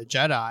about the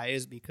Jedi,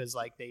 is because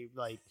like they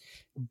like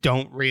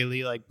don't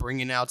really like bring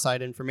in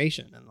outside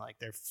information, and like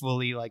they're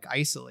fully like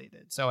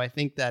isolated. So I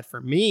think that for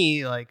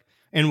me, like,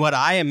 and what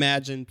I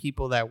imagine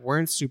people that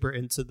weren't super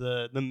into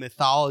the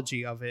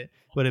mythology of it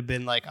would have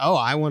been like, oh,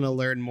 I want to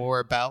learn more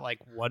about like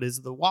what is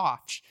the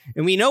Watch.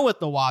 And we know what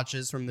the Watch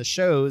is from the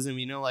shows, and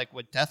we know like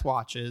what Death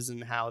Watch is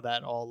and how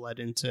that all led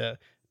into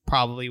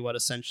probably what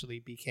essentially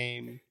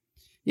became.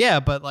 Yeah,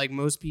 but like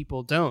most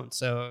people don't.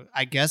 So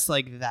I guess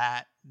like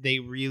that they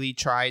really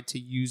tried to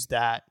use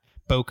that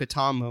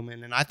Bo-Katan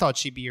moment, and I thought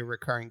she'd be a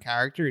recurring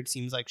character. It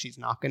seems like she's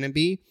not going to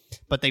be,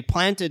 but they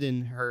planted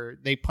her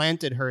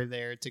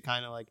there to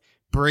kind of like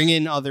bring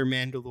in other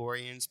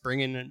Mandalorians,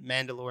 bring in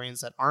Mandalorians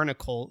that aren't a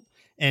cult,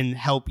 and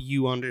help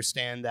you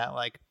understand that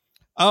like,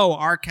 oh,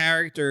 our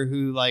character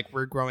who like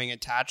we're growing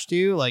attached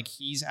to, like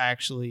he's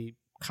actually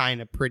kind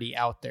of pretty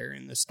out there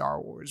in the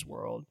Star Wars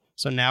world.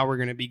 So now we're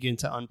going to begin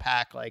to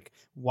unpack like,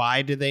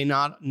 why do they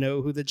not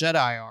know who the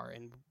Jedi are?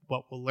 And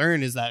what we'll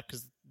learn is that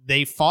because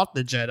they fought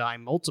the Jedi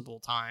multiple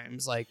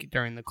times, like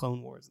during the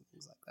Clone Wars and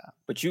things like that.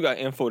 But you got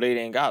info they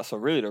didn't got. So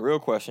really the real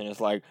question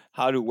is like,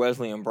 how do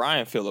Wesley and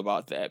Brian feel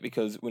about that?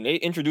 Because when they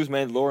introduce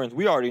Mandalorians,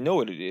 we already know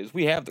what it is.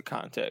 We have the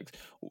context.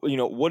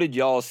 What did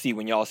y'all see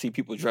when y'all see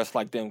people dressed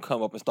like them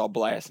come up and start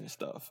blasting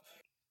stuff?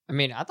 I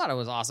mean, I thought it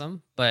was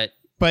awesome, but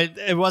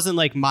it wasn't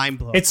like mind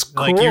blowing. It's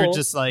like you're cool,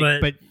 just like,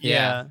 but- but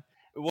yeah.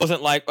 It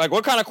wasn't like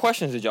what kind of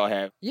questions did y'all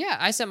have? yeah,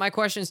 I sent my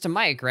questions to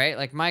Mike, right?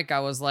 Like Mike, I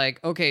was like,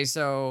 okay,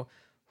 so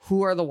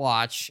who are the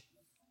Watch?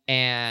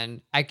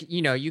 And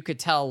you could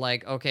tell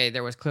like, okay,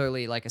 there was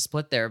clearly like a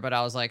split there, but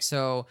I was like,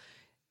 so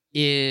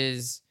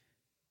is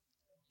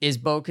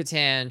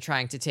Bo-Katan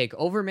trying to take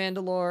over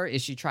Mandalore?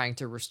 Is she trying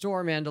to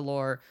restore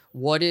Mandalore?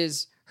 What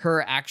is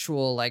her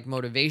actual like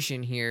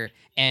motivation here,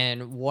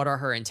 and what are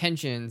her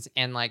intentions,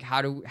 and like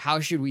how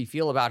should we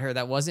feel about her?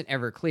 That wasn't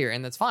ever clear,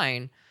 and that's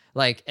fine.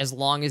 Like, as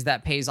long as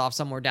that pays off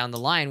somewhere down the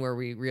line where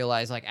we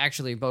realize, like,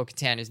 actually,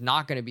 Bo-Katan is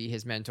not going to be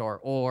his mentor,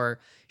 or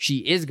she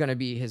is going to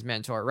be his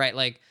mentor, right?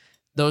 Like,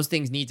 those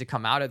things need to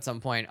come out at some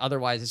point.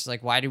 Otherwise, it's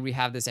like, why do we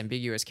have this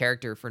ambiguous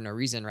character for no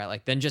reason, right?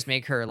 Like, then just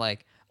make her,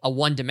 like, a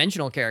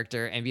one-dimensional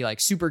character and be, like,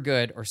 super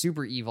good or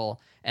super evil,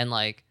 and,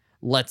 like,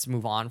 let's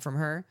move on from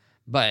her.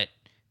 But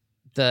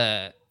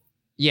I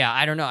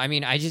don't know. I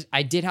mean,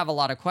 I did have a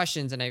lot of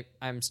questions, and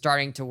I'm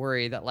starting to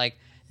worry that, like,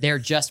 they're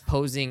just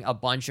posing a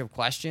bunch of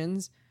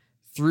questions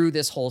through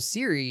this whole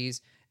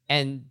series,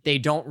 and they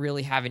don't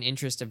really have an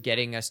interest of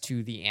getting us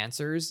to the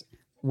answers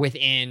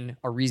within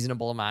a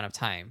reasonable amount of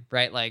time,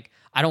 right? Like,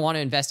 I don't want to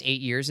invest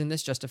 8 years in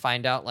this just to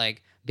find out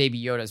like Baby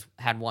Yoda's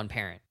had one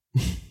parent.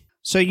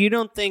 So you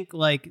don't think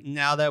like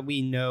now that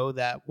we know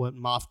that what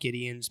Moff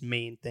Gideon's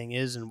main thing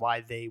is and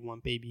why they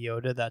want Baby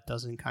Yoda, that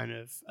doesn't kind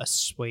of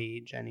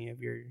assuage any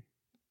of your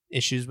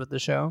issues with the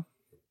show?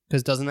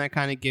 Because doesn't that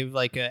kind of give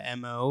like a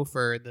MO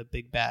for the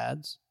big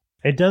bads?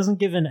 It doesn't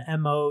give an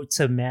MO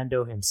to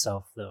Mando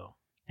himself, though.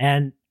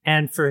 And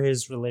and for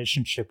his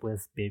relationship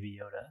with Baby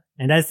Yoda.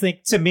 And I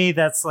think, to me,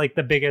 that's like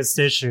the biggest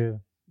issue.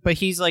 But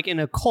he's like in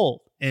a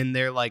cult, and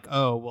they're like,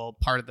 oh, well,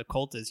 part of the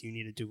cult is you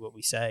need to do what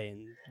we say,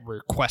 and we're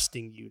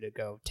requesting you to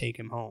go take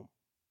him home.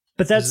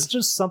 But that's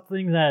just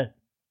something that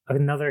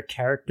another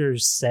character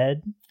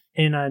said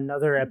in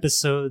another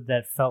episode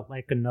that felt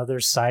like another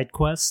side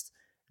quest.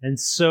 And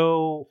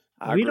so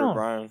we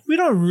don't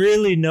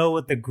really know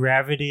what the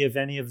gravity of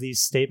any of these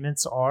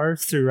statements are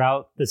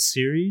throughout the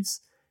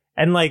series.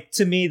 And like,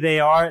 to me,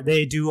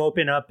 they do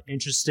open up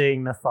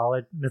interesting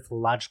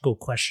mythological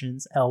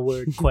questions,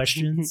 L-word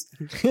questions,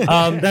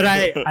 that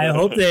I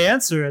hope they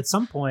answer at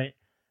some point.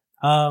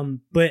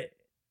 But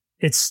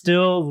it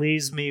still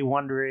leaves me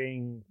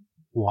wondering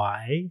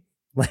why.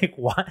 Like,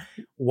 why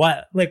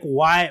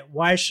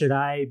should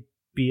I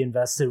be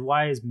invested?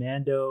 Why is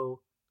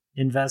Mando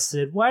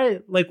invested? Why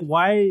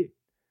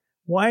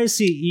does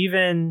he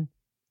even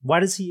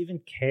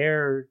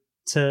care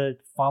to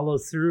follow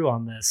through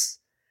on this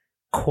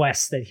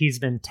quest that he's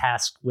been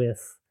tasked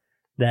with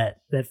that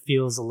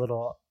feels a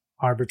little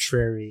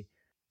arbitrary?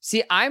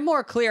 See, I'm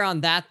more clear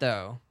on that,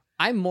 though.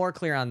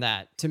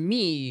 To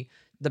me,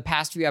 the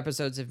past few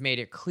episodes have made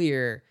it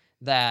clear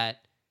that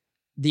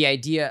the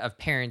idea of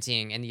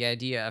parenting and the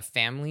idea of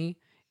family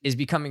is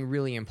becoming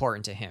really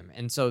important to him.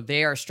 And so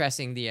they are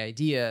stressing the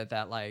idea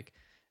that, like,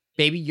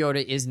 Baby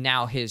Yoda is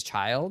now his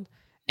child.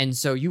 And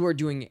so you are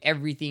doing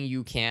everything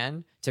you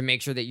can to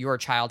make sure that your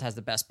child has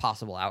the best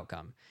possible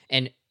outcome.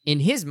 And in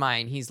his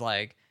mind, he's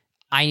like,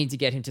 I need to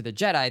get him to the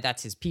Jedi.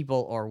 That's his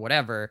people or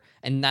whatever.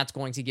 And that's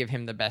going to give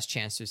him the best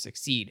chance to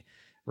succeed.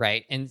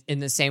 Right. And in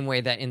the same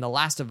way that in The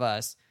Last of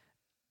Us,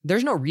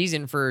 there's no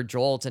reason for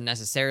Joel to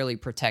necessarily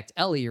protect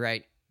Ellie.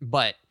 Right.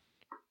 But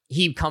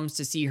he comes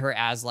to see her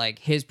as like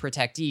his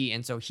protectee.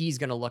 And so he's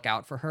going to look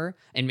out for her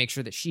and make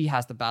sure that she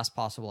has the best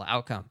possible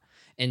outcome.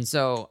 And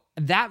so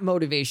that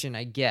motivation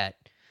I get.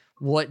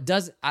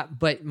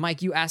 But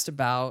Mike, you asked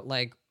about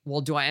like,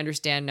 well, do I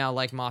understand now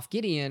like Moff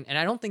Gideon? And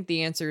I don't think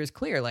the answer is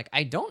clear. Like,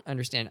 I don't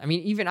understand. I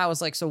mean, even I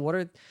was like, so what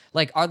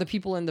are the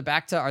people in the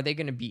Bacta? Are they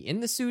going to be in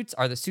the suits?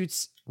 Are the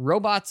suits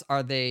robots?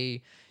 Are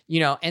they,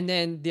 and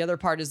then the other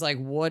part is like,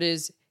 what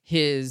is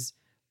his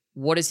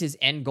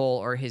end goal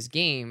or his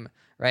game,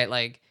 right?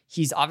 Like,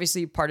 he's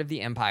obviously part of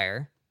the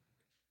Empire,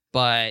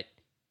 but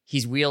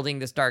he's wielding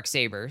this dark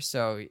saber.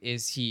 So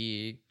is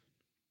he,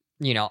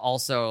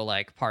 also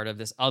like part of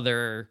this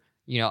other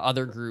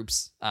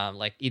groups,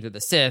 like either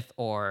the Sith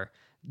or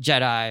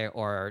Jedi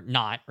or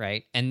not,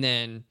 right? And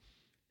then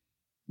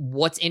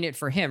what's in it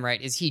for him,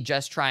 right? Is he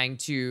just trying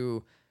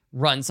to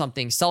run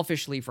something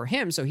selfishly for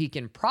him so he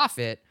can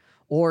profit?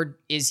 Or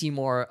is he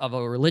more of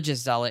a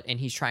religious zealot and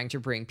he's trying to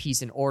bring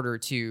peace and order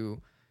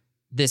to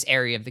this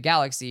area of the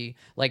galaxy?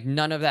 Like,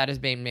 none of that has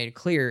been made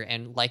clear.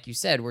 And like you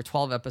said, we're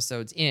 12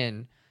 episodes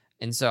in.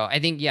 And so I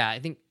think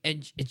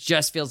it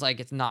just feels like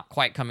it's not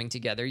quite coming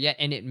together yet.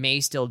 And it may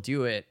still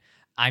do it.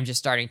 I'm just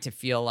starting to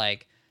feel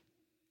like,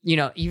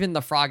 even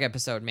the frog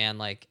episode, man,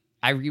 like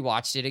I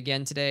rewatched it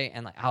again today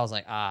and like I was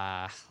like,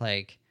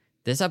 like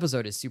this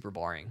episode is super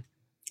boring.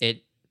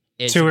 It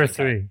 2 or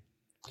 3.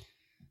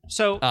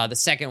 So the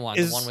second one,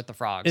 the one with the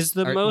frogs, is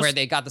the most where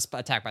they got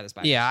attacked by the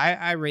spiders. Yeah,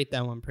 I rate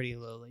that one pretty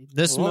lowly.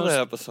 This Love most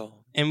that episode.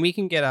 And we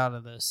can get out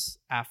of this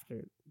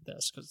after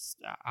this because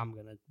I'm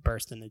gonna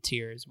burst into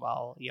tears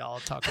while y'all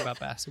talk about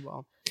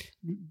basketball.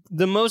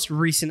 The most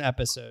recent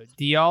episode,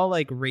 do y'all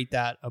like rate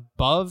that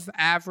above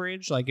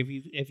average? Like,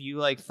 if you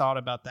like thought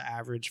about the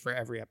average for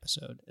every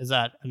episode, is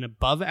that an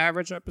above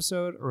average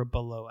episode or a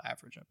below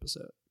average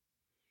episode?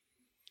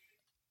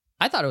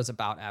 I thought it was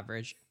about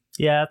average.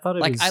 Yeah, I thought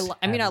it like was.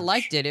 I mean, I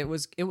liked it. It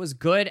was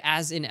good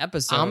as an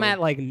episode. I'm at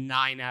like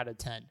 9 out of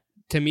 10.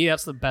 To me,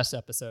 that's the best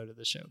episode of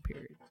the show.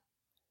 Period.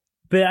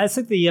 But I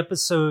think the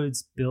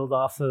episodes build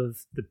off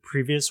of the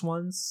previous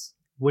ones,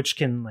 which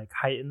can like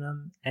heighten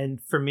them.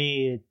 And for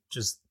me, it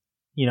just,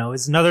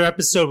 it's another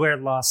episode where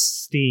it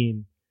lost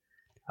steam.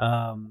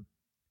 But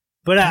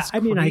I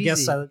mean, I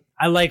guess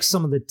I like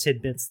some of the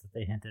tidbits that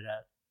they hinted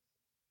at.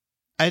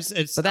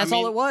 But that's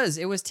all it was.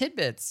 It was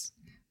tidbits.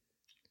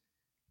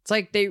 It's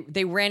like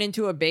they ran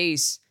into a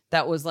base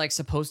that was like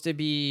supposed to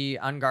be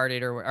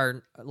unguarded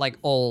or like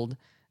old.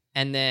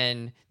 And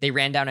then they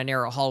ran down a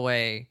narrow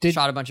hallway,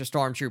 shot a bunch of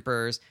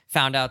stormtroopers,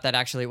 found out that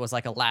actually it was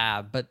like a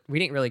lab, but we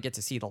didn't really get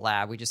to see the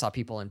lab. We just saw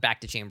people in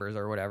Bacta chambers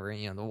or whatever,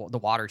 the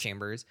water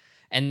chambers.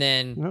 And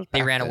then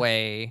they ran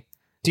away.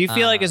 Do you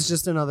feel like it's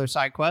just another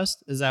side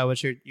quest? Is that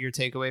what your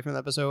takeaway from the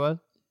episode was?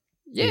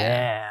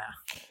 Yeah.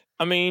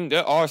 I mean,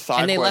 there are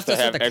side quests that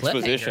have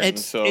exposition.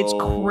 It's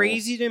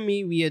crazy to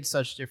me we had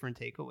such different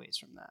takeaways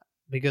from that.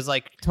 Because,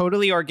 like,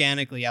 totally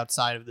organically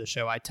outside of the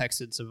show, I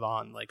texted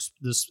Savon, like,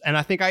 this, and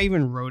I think I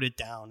even wrote it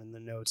down in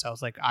the notes. I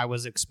was like, I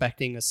was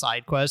expecting a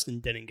side quest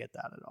and didn't get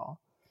that at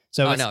all.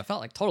 So no, it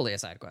felt like totally a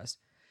side quest.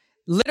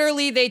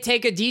 Literally, they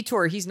take a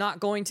detour. He's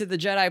not going to the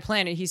Jedi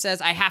planet. He says,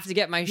 I have to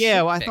get my ship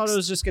fixed. I thought it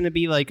was just going to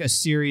be, like, a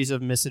series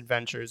of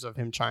misadventures of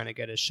him trying to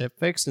get his ship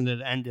fixed, and it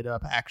ended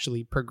up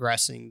actually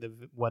progressing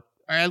or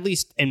at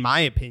least, in my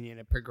opinion,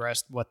 it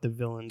progressed what the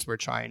villains were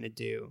trying to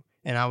do.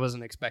 and I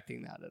wasn't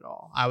expecting that at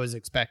all. I was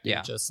expecting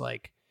just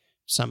like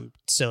some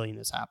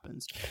silliness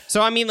happens.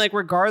 So I mean, like,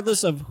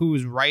 regardless of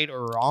who's right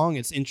or wrong,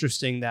 it's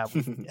interesting that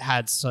we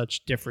had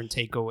such different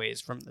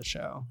takeaways from the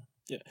show.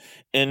 Yeah,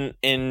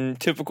 in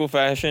typical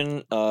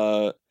fashion,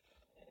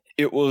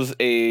 it was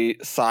a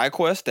side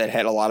quest that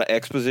had a lot of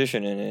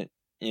exposition in it.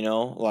 You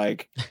know,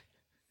 like,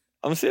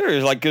 I'm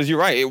serious, like, because you're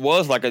right, it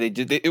was like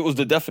it was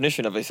the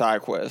definition of a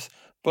side quest,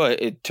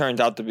 but it turns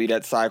out to be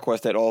that side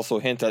quest that also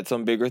hints at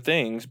some bigger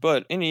things.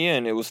 But in the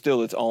end, it was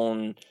still its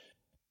own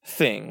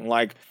thing.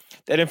 Like,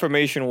 that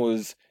information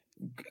was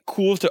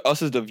cool to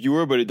us as the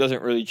viewer, but it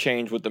doesn't really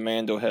change what the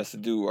Mando has to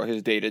do or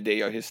his day to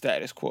day or his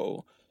status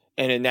quo.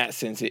 And in that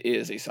sense, it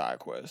is a side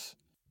quest.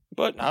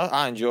 But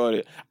I enjoyed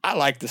it. I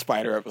liked the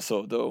spider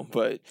episode though,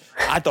 but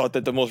I thought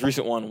that the most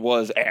recent one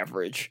was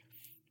average.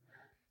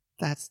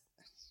 That's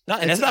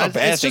not a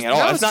bad thing at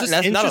all.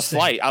 That's not a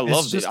slight. I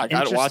loved it. I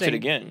gotta watch it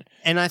again.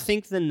 And I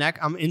think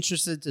I'm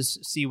interested to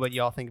see what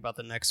y'all think about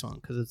the next one,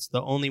 because it's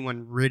the only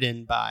one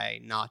written by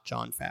not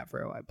Jon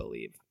Favreau, I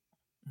believe.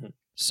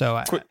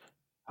 So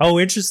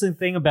interesting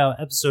thing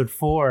about episode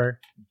 4,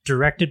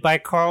 directed by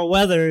Carl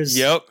Weathers.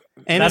 Yep.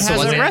 And it has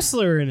a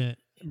wrestler in it.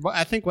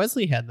 I think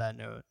Wesley had that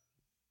note.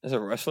 There's a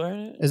wrestler in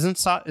it?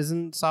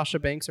 Isn't Sasha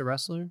Banks a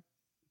wrestler?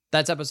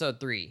 That's episode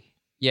 3.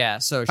 Yeah,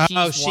 so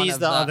she's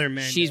the other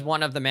Mando. She's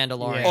one of the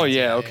Mandalorians. Oh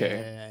yeah,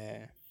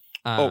 okay.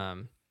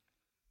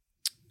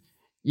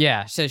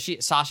 Yeah, so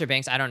Sasha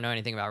Banks, I don't know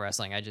anything about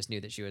wrestling. I just knew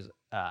that she was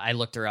I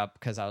looked her up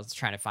because I was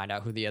trying to find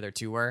out who the other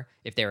two were,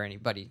 if they were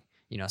anybody,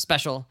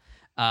 special.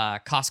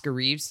 Casca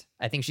Reeves,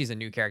 I think she's a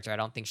new character. I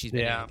don't think she's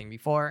been in anything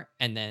before.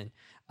 And then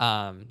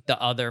the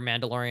other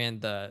Mandalorian,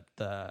 the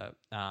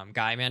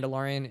guy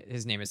Mandalorian,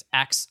 his name is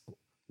Axe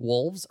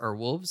Wolves or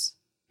Wolves,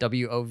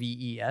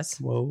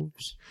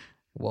 Woves.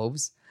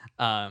 Wolves.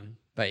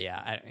 But yeah,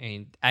 I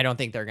mean, I don't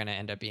think they're gonna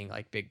end up being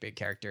like big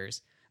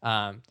characters.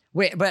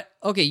 Wait, but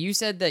okay, you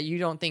said that you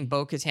don't think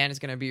Bo-Katan is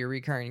gonna be a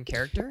recurring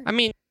character. I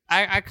mean,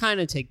 I kind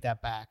of take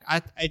that back.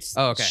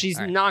 Okay. She's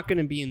not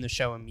gonna be in the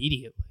show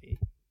immediately.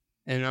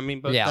 And I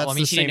mean, but yeah, that's well, I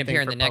mean, she same didn't thing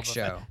appear in for the next Boba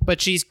show. Fett.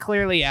 But she's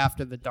clearly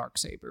after the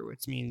Darksaber,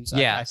 which means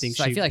I think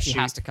so I feel like she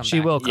has to come she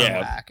back. will come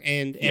back.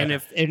 And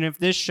if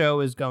this show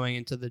is going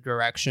into the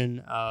direction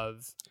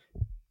of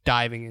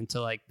diving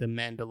into like the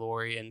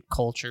Mandalorian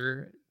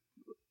culture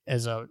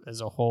as a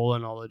whole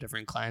and all the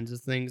different clans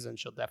of things, then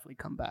she'll definitely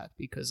come back,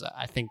 because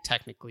I think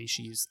technically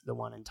she's the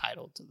one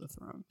entitled to the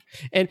throne.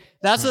 And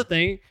that's the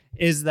thing,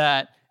 is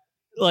that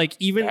like,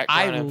 even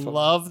I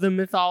love the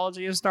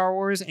mythology of Star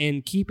Wars,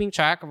 and keeping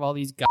track of all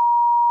these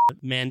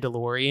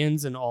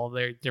Mandalorians and all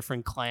their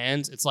different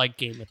clans, it's like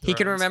Game of Thrones. He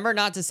can remember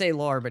not to say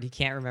lore, but he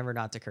can't remember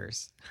not to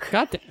curse.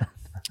 God damn.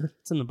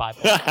 It's in the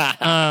Bible.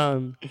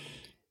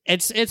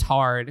 It's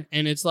hard,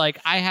 and it's like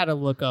I had to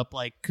look up,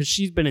 like, because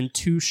she's been in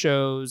 2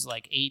 shows,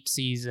 like 8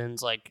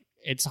 seasons, like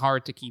it's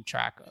hard to keep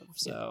track of.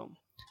 So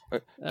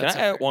can I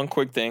add one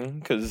quick thing,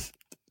 because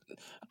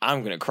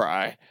I'm gonna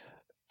cry.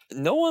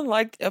 No one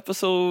liked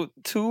episode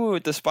 2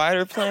 with the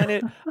Spider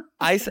Planet.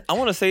 I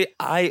want to say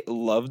I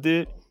loved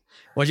it.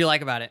 What'd you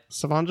like about it?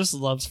 Savon just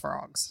loves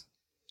frogs.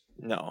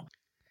 No,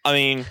 I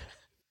mean,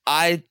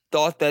 I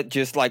thought that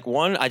just like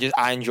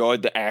I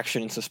enjoyed the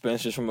action and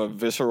suspense just from a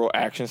visceral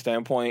action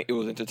standpoint. It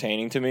was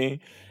entertaining to me,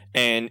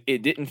 and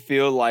it didn't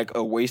feel like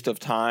a waste of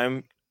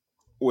time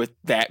with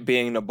that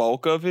being the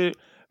bulk of it,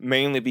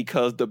 mainly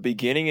because the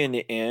beginning and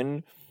the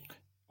end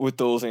with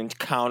those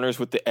encounters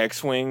with the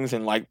X-Wings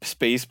and like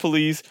space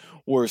police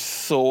were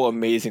so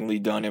amazingly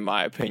done, in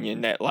my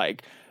opinion,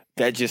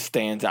 that just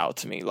stands out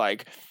to me.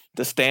 Like,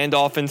 the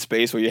standoff in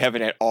space where you're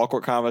having that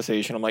awkward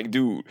conversation. I'm like,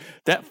 dude,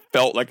 that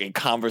felt like a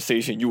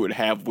conversation you would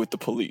have with the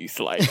police.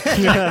 Like,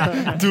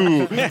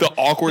 dude, the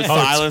awkward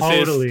silence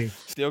is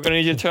still gonna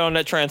need you to turn on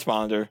that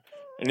transponder,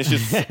 and it's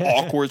just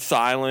awkward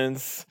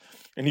silence,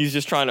 and he's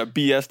just trying to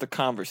BS the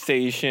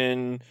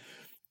conversation,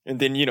 and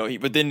then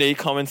but then they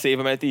come and save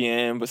him at the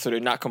end, but so they're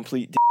not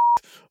complete.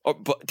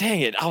 But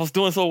dang it, I was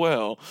doing so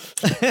well.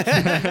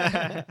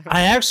 I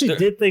actually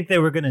did think they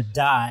were gonna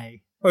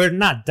die, or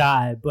not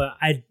die, but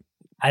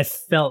I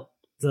felt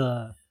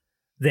the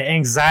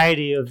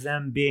anxiety of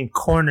them being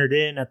cornered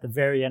in at the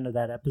very end of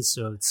that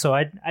episode. So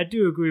I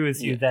do agree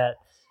with you that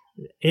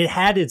it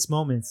had its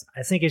moments.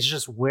 I think it's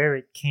just where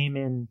it came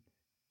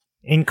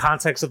in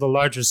context of the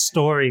larger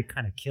story,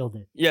 kind of killed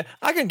it. Yeah,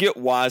 I can get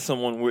why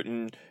someone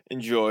wouldn't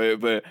enjoy it,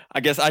 but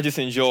I guess I just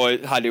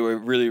enjoyed how they were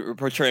really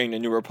portraying the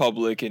New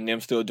Republic and them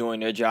still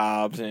doing their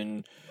jobs,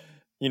 and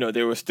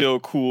they were still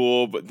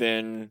cool, but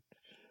then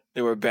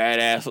they were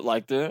badass.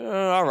 Like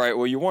all right,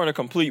 well, you weren't a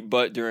complete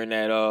butt during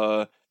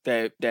that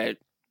that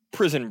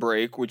prison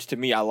break, which to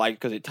me I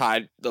liked because it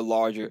tied the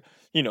larger.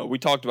 We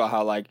talked about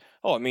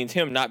how it means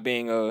him not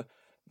being a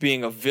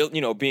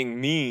villain,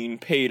 being mean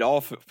paid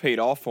off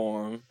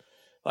for him.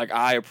 Like,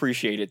 I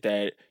appreciated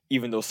that,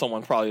 even though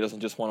someone probably doesn't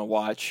just want to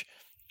watch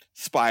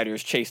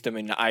spiders chase them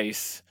in the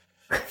ice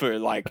for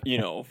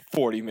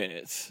 40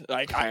 minutes.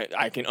 Like,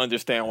 I can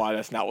understand why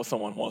that's not what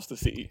someone wants to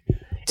see.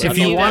 If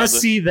you want to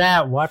see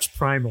that, watch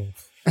Primal.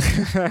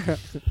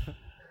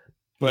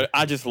 But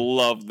I just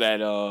love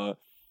that.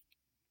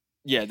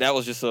 Yeah, that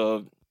was just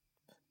a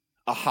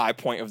high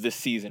point of this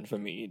season for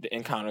me. The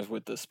encounters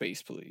with the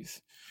space police.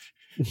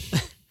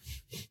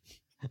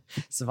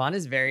 Savannah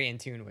is very in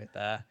tune with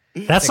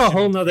That's a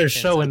whole nother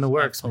fictions show in of- the of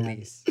works, man.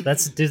 police.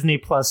 That's Disney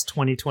Plus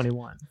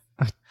 2021.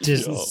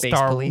 Disney Yo. Space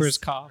Star police. Wars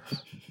cop.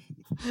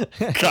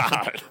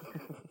 God.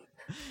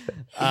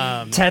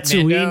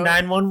 Tatooine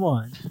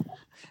 911.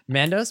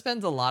 Mando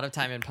spends a lot of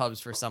time in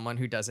pubs for someone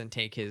who doesn't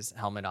take his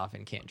helmet off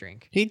and can't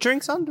drink. He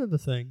drinks under the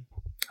thing.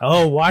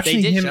 Oh,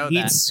 watching did him show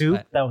eat that, soup,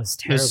 but- that was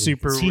terrible.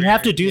 super Does he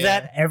have to weird, do yeah.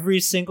 that every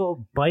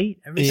single bite?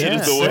 Every Yeah.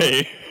 It single is the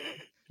sip? way.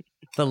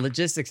 The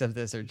logistics of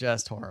this are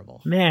just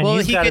horrible. Man, Well,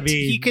 he's he got to could-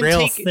 be he can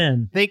real take-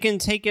 thin. They can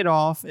take it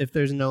off if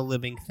there's no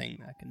living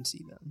thing that can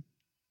see them.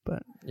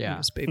 But Yeah.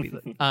 just baby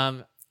lip.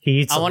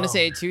 He eats I want to alone.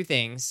 say two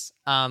things.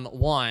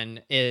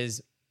 One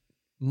is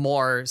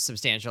more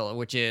substantial,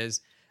 which is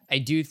I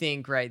do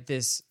think, right,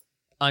 this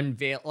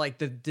like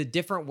the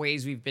different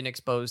ways we've been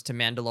exposed to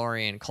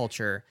Mandalorian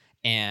culture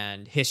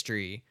and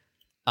history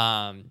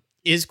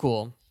is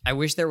cool. I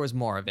wish there was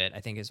more of it, I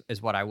think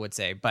is what I would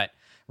say. But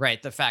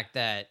right, the fact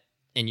that,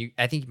 and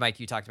I think Mike,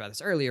 you talked about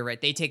this earlier, right?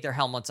 They take their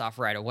helmets off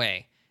right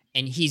away.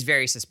 And he's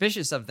very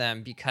suspicious of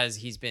them because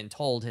he's been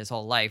told his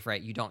whole life,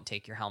 right? You don't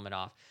take your helmet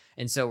off.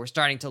 And so we're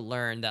starting to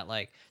learn that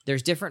like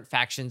there's different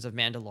factions of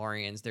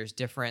Mandalorians. There's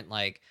different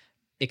like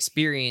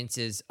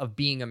experiences of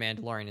being a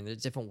Mandalorian, and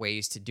there's different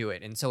ways to do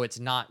it. And so it's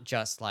not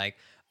just like,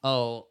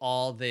 oh,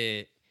 all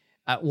the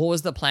what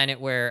was the planet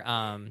where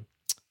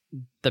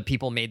the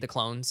people made the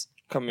clones?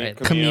 Right,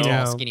 the Camino.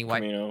 tall, skinny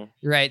white. Camino.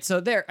 Right. So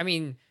they're, I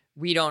mean,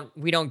 we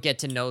don't get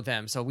to know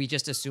them. So we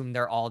just assume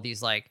they're all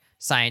these like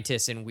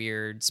scientists and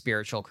weird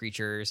spiritual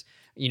creatures.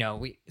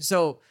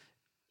 So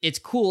it's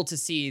cool to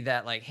see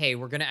that like, hey,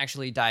 we're going to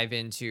actually dive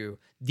into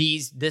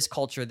this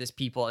culture, this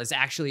people is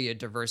actually a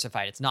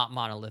diversified. It's not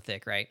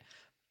monolithic. Right.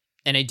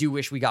 And I do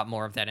wish we got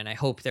more of that. And I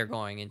hope they're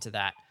going into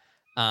that.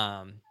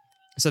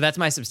 So that's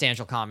my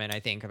substantial comment, I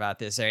think, about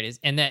this. Right?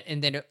 And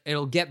then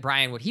it'll get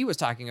Brian what he was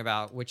talking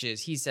about, which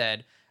is he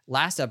said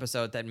last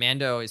episode that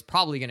Mando is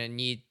probably going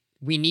to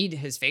we need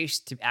his face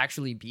to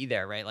actually be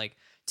there, right? Like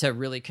to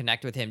really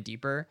connect with him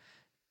deeper.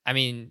 I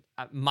mean,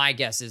 my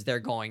guess is they're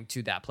going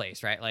to that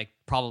place, right? Like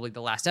probably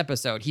the last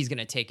episode, he's going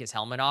to take his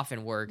helmet off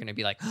and we're going to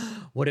be like,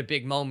 what a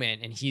big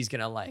moment. And he's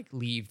going to like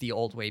leave the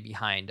old way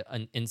behind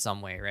in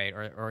some way, right?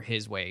 Or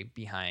his way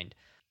behind.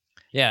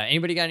 Yeah.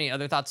 Anybody got any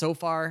other thoughts so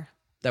far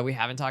that we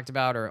haven't talked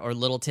about or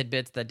little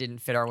tidbits that didn't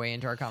fit our way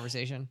into our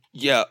conversation?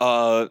 Yeah,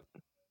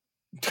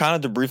 kind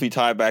of to briefly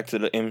tie back to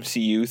the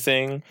MCU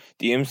thing,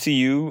 the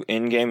MCU,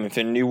 Endgame,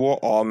 Infinity War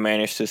all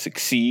managed to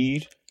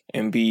succeed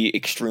and be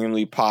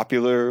extremely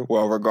popular,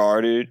 well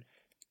regarded,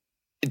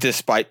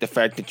 despite the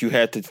fact that you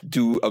had to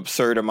do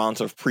absurd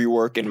amounts of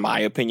pre-work, in my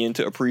opinion,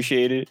 to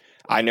appreciate it.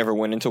 I never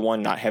went into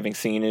one not having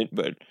seen it,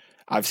 but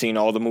I've seen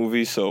all the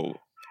movies, so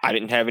I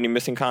didn't have any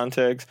missing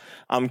context.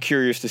 I'm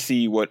curious to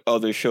see what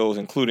other shows,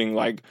 including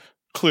like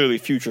clearly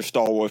future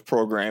Star Wars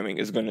programming,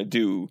 is going to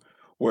do,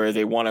 where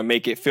they want to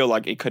make it feel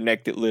like a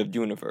connected, lived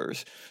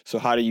universe. So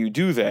how do you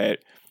do that,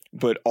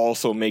 but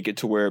also make it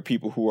to where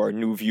people who are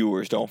new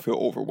viewers don't feel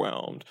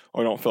overwhelmed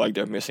or don't feel like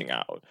they're missing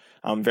out?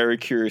 I'm very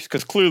curious,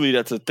 because clearly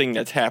that's a thing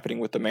that's happening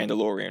with The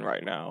Mandalorian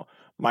right now.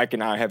 Mike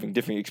and I are having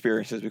different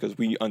experiences because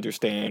we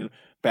understand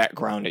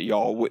background that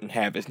y'all wouldn't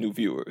have as new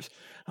viewers.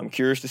 I'm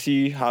curious to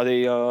see how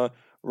they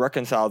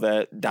reconcile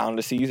that down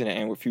the season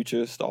and with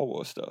future Star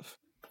Wars stuff.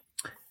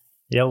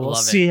 Yeah, we'll Love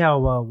see how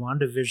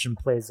WandaVision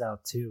plays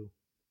out too.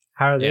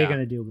 How are they Yeah. going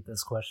to deal with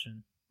this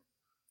question?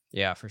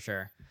 Yeah, for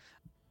sure.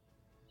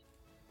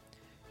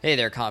 Hey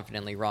there,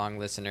 Confidently Wrong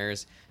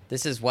listeners.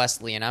 This is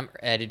Wesley, and I'm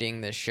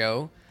editing this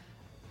show.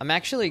 I'm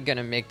actually going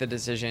to make the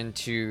decision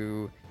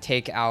to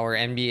take our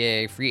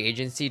NBA free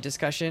agency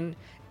discussion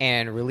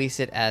and release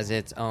it as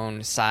its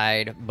own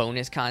side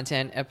bonus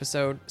content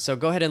episode. So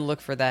go ahead and look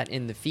for that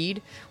in the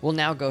feed. We'll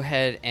now go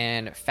ahead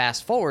and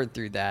fast forward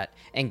through that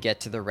and get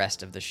to the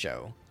rest of the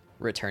show.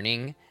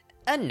 Returning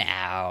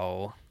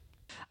now.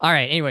 All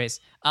right, anyways,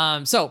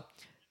 so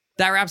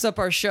that wraps up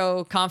our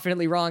show,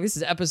 Confidently Wrong. This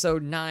is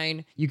episode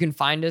 9. You can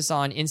find us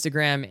on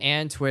Instagram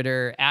and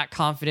Twitter at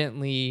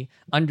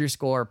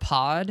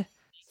confidently_pod.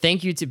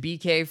 Thank you to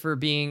BK for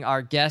being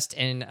our guest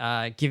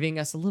and giving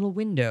us a little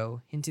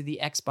window into the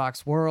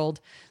Xbox world.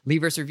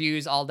 Leave us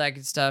reviews, all that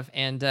good stuff,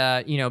 and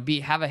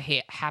have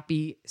a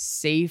happy,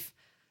 safe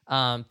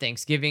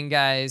Thanksgiving,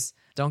 guys.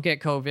 Don't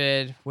get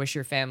COVID. Wish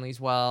your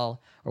families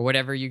well, or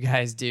whatever you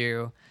guys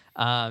do.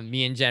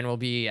 Me and Jen will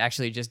be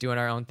actually just doing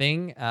our own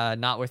thing,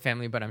 not with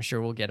family, but I'm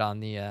sure we'll get on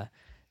the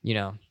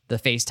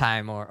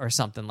FaceTime or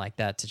something like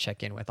that to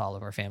check in with all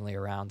of our family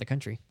around the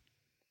country.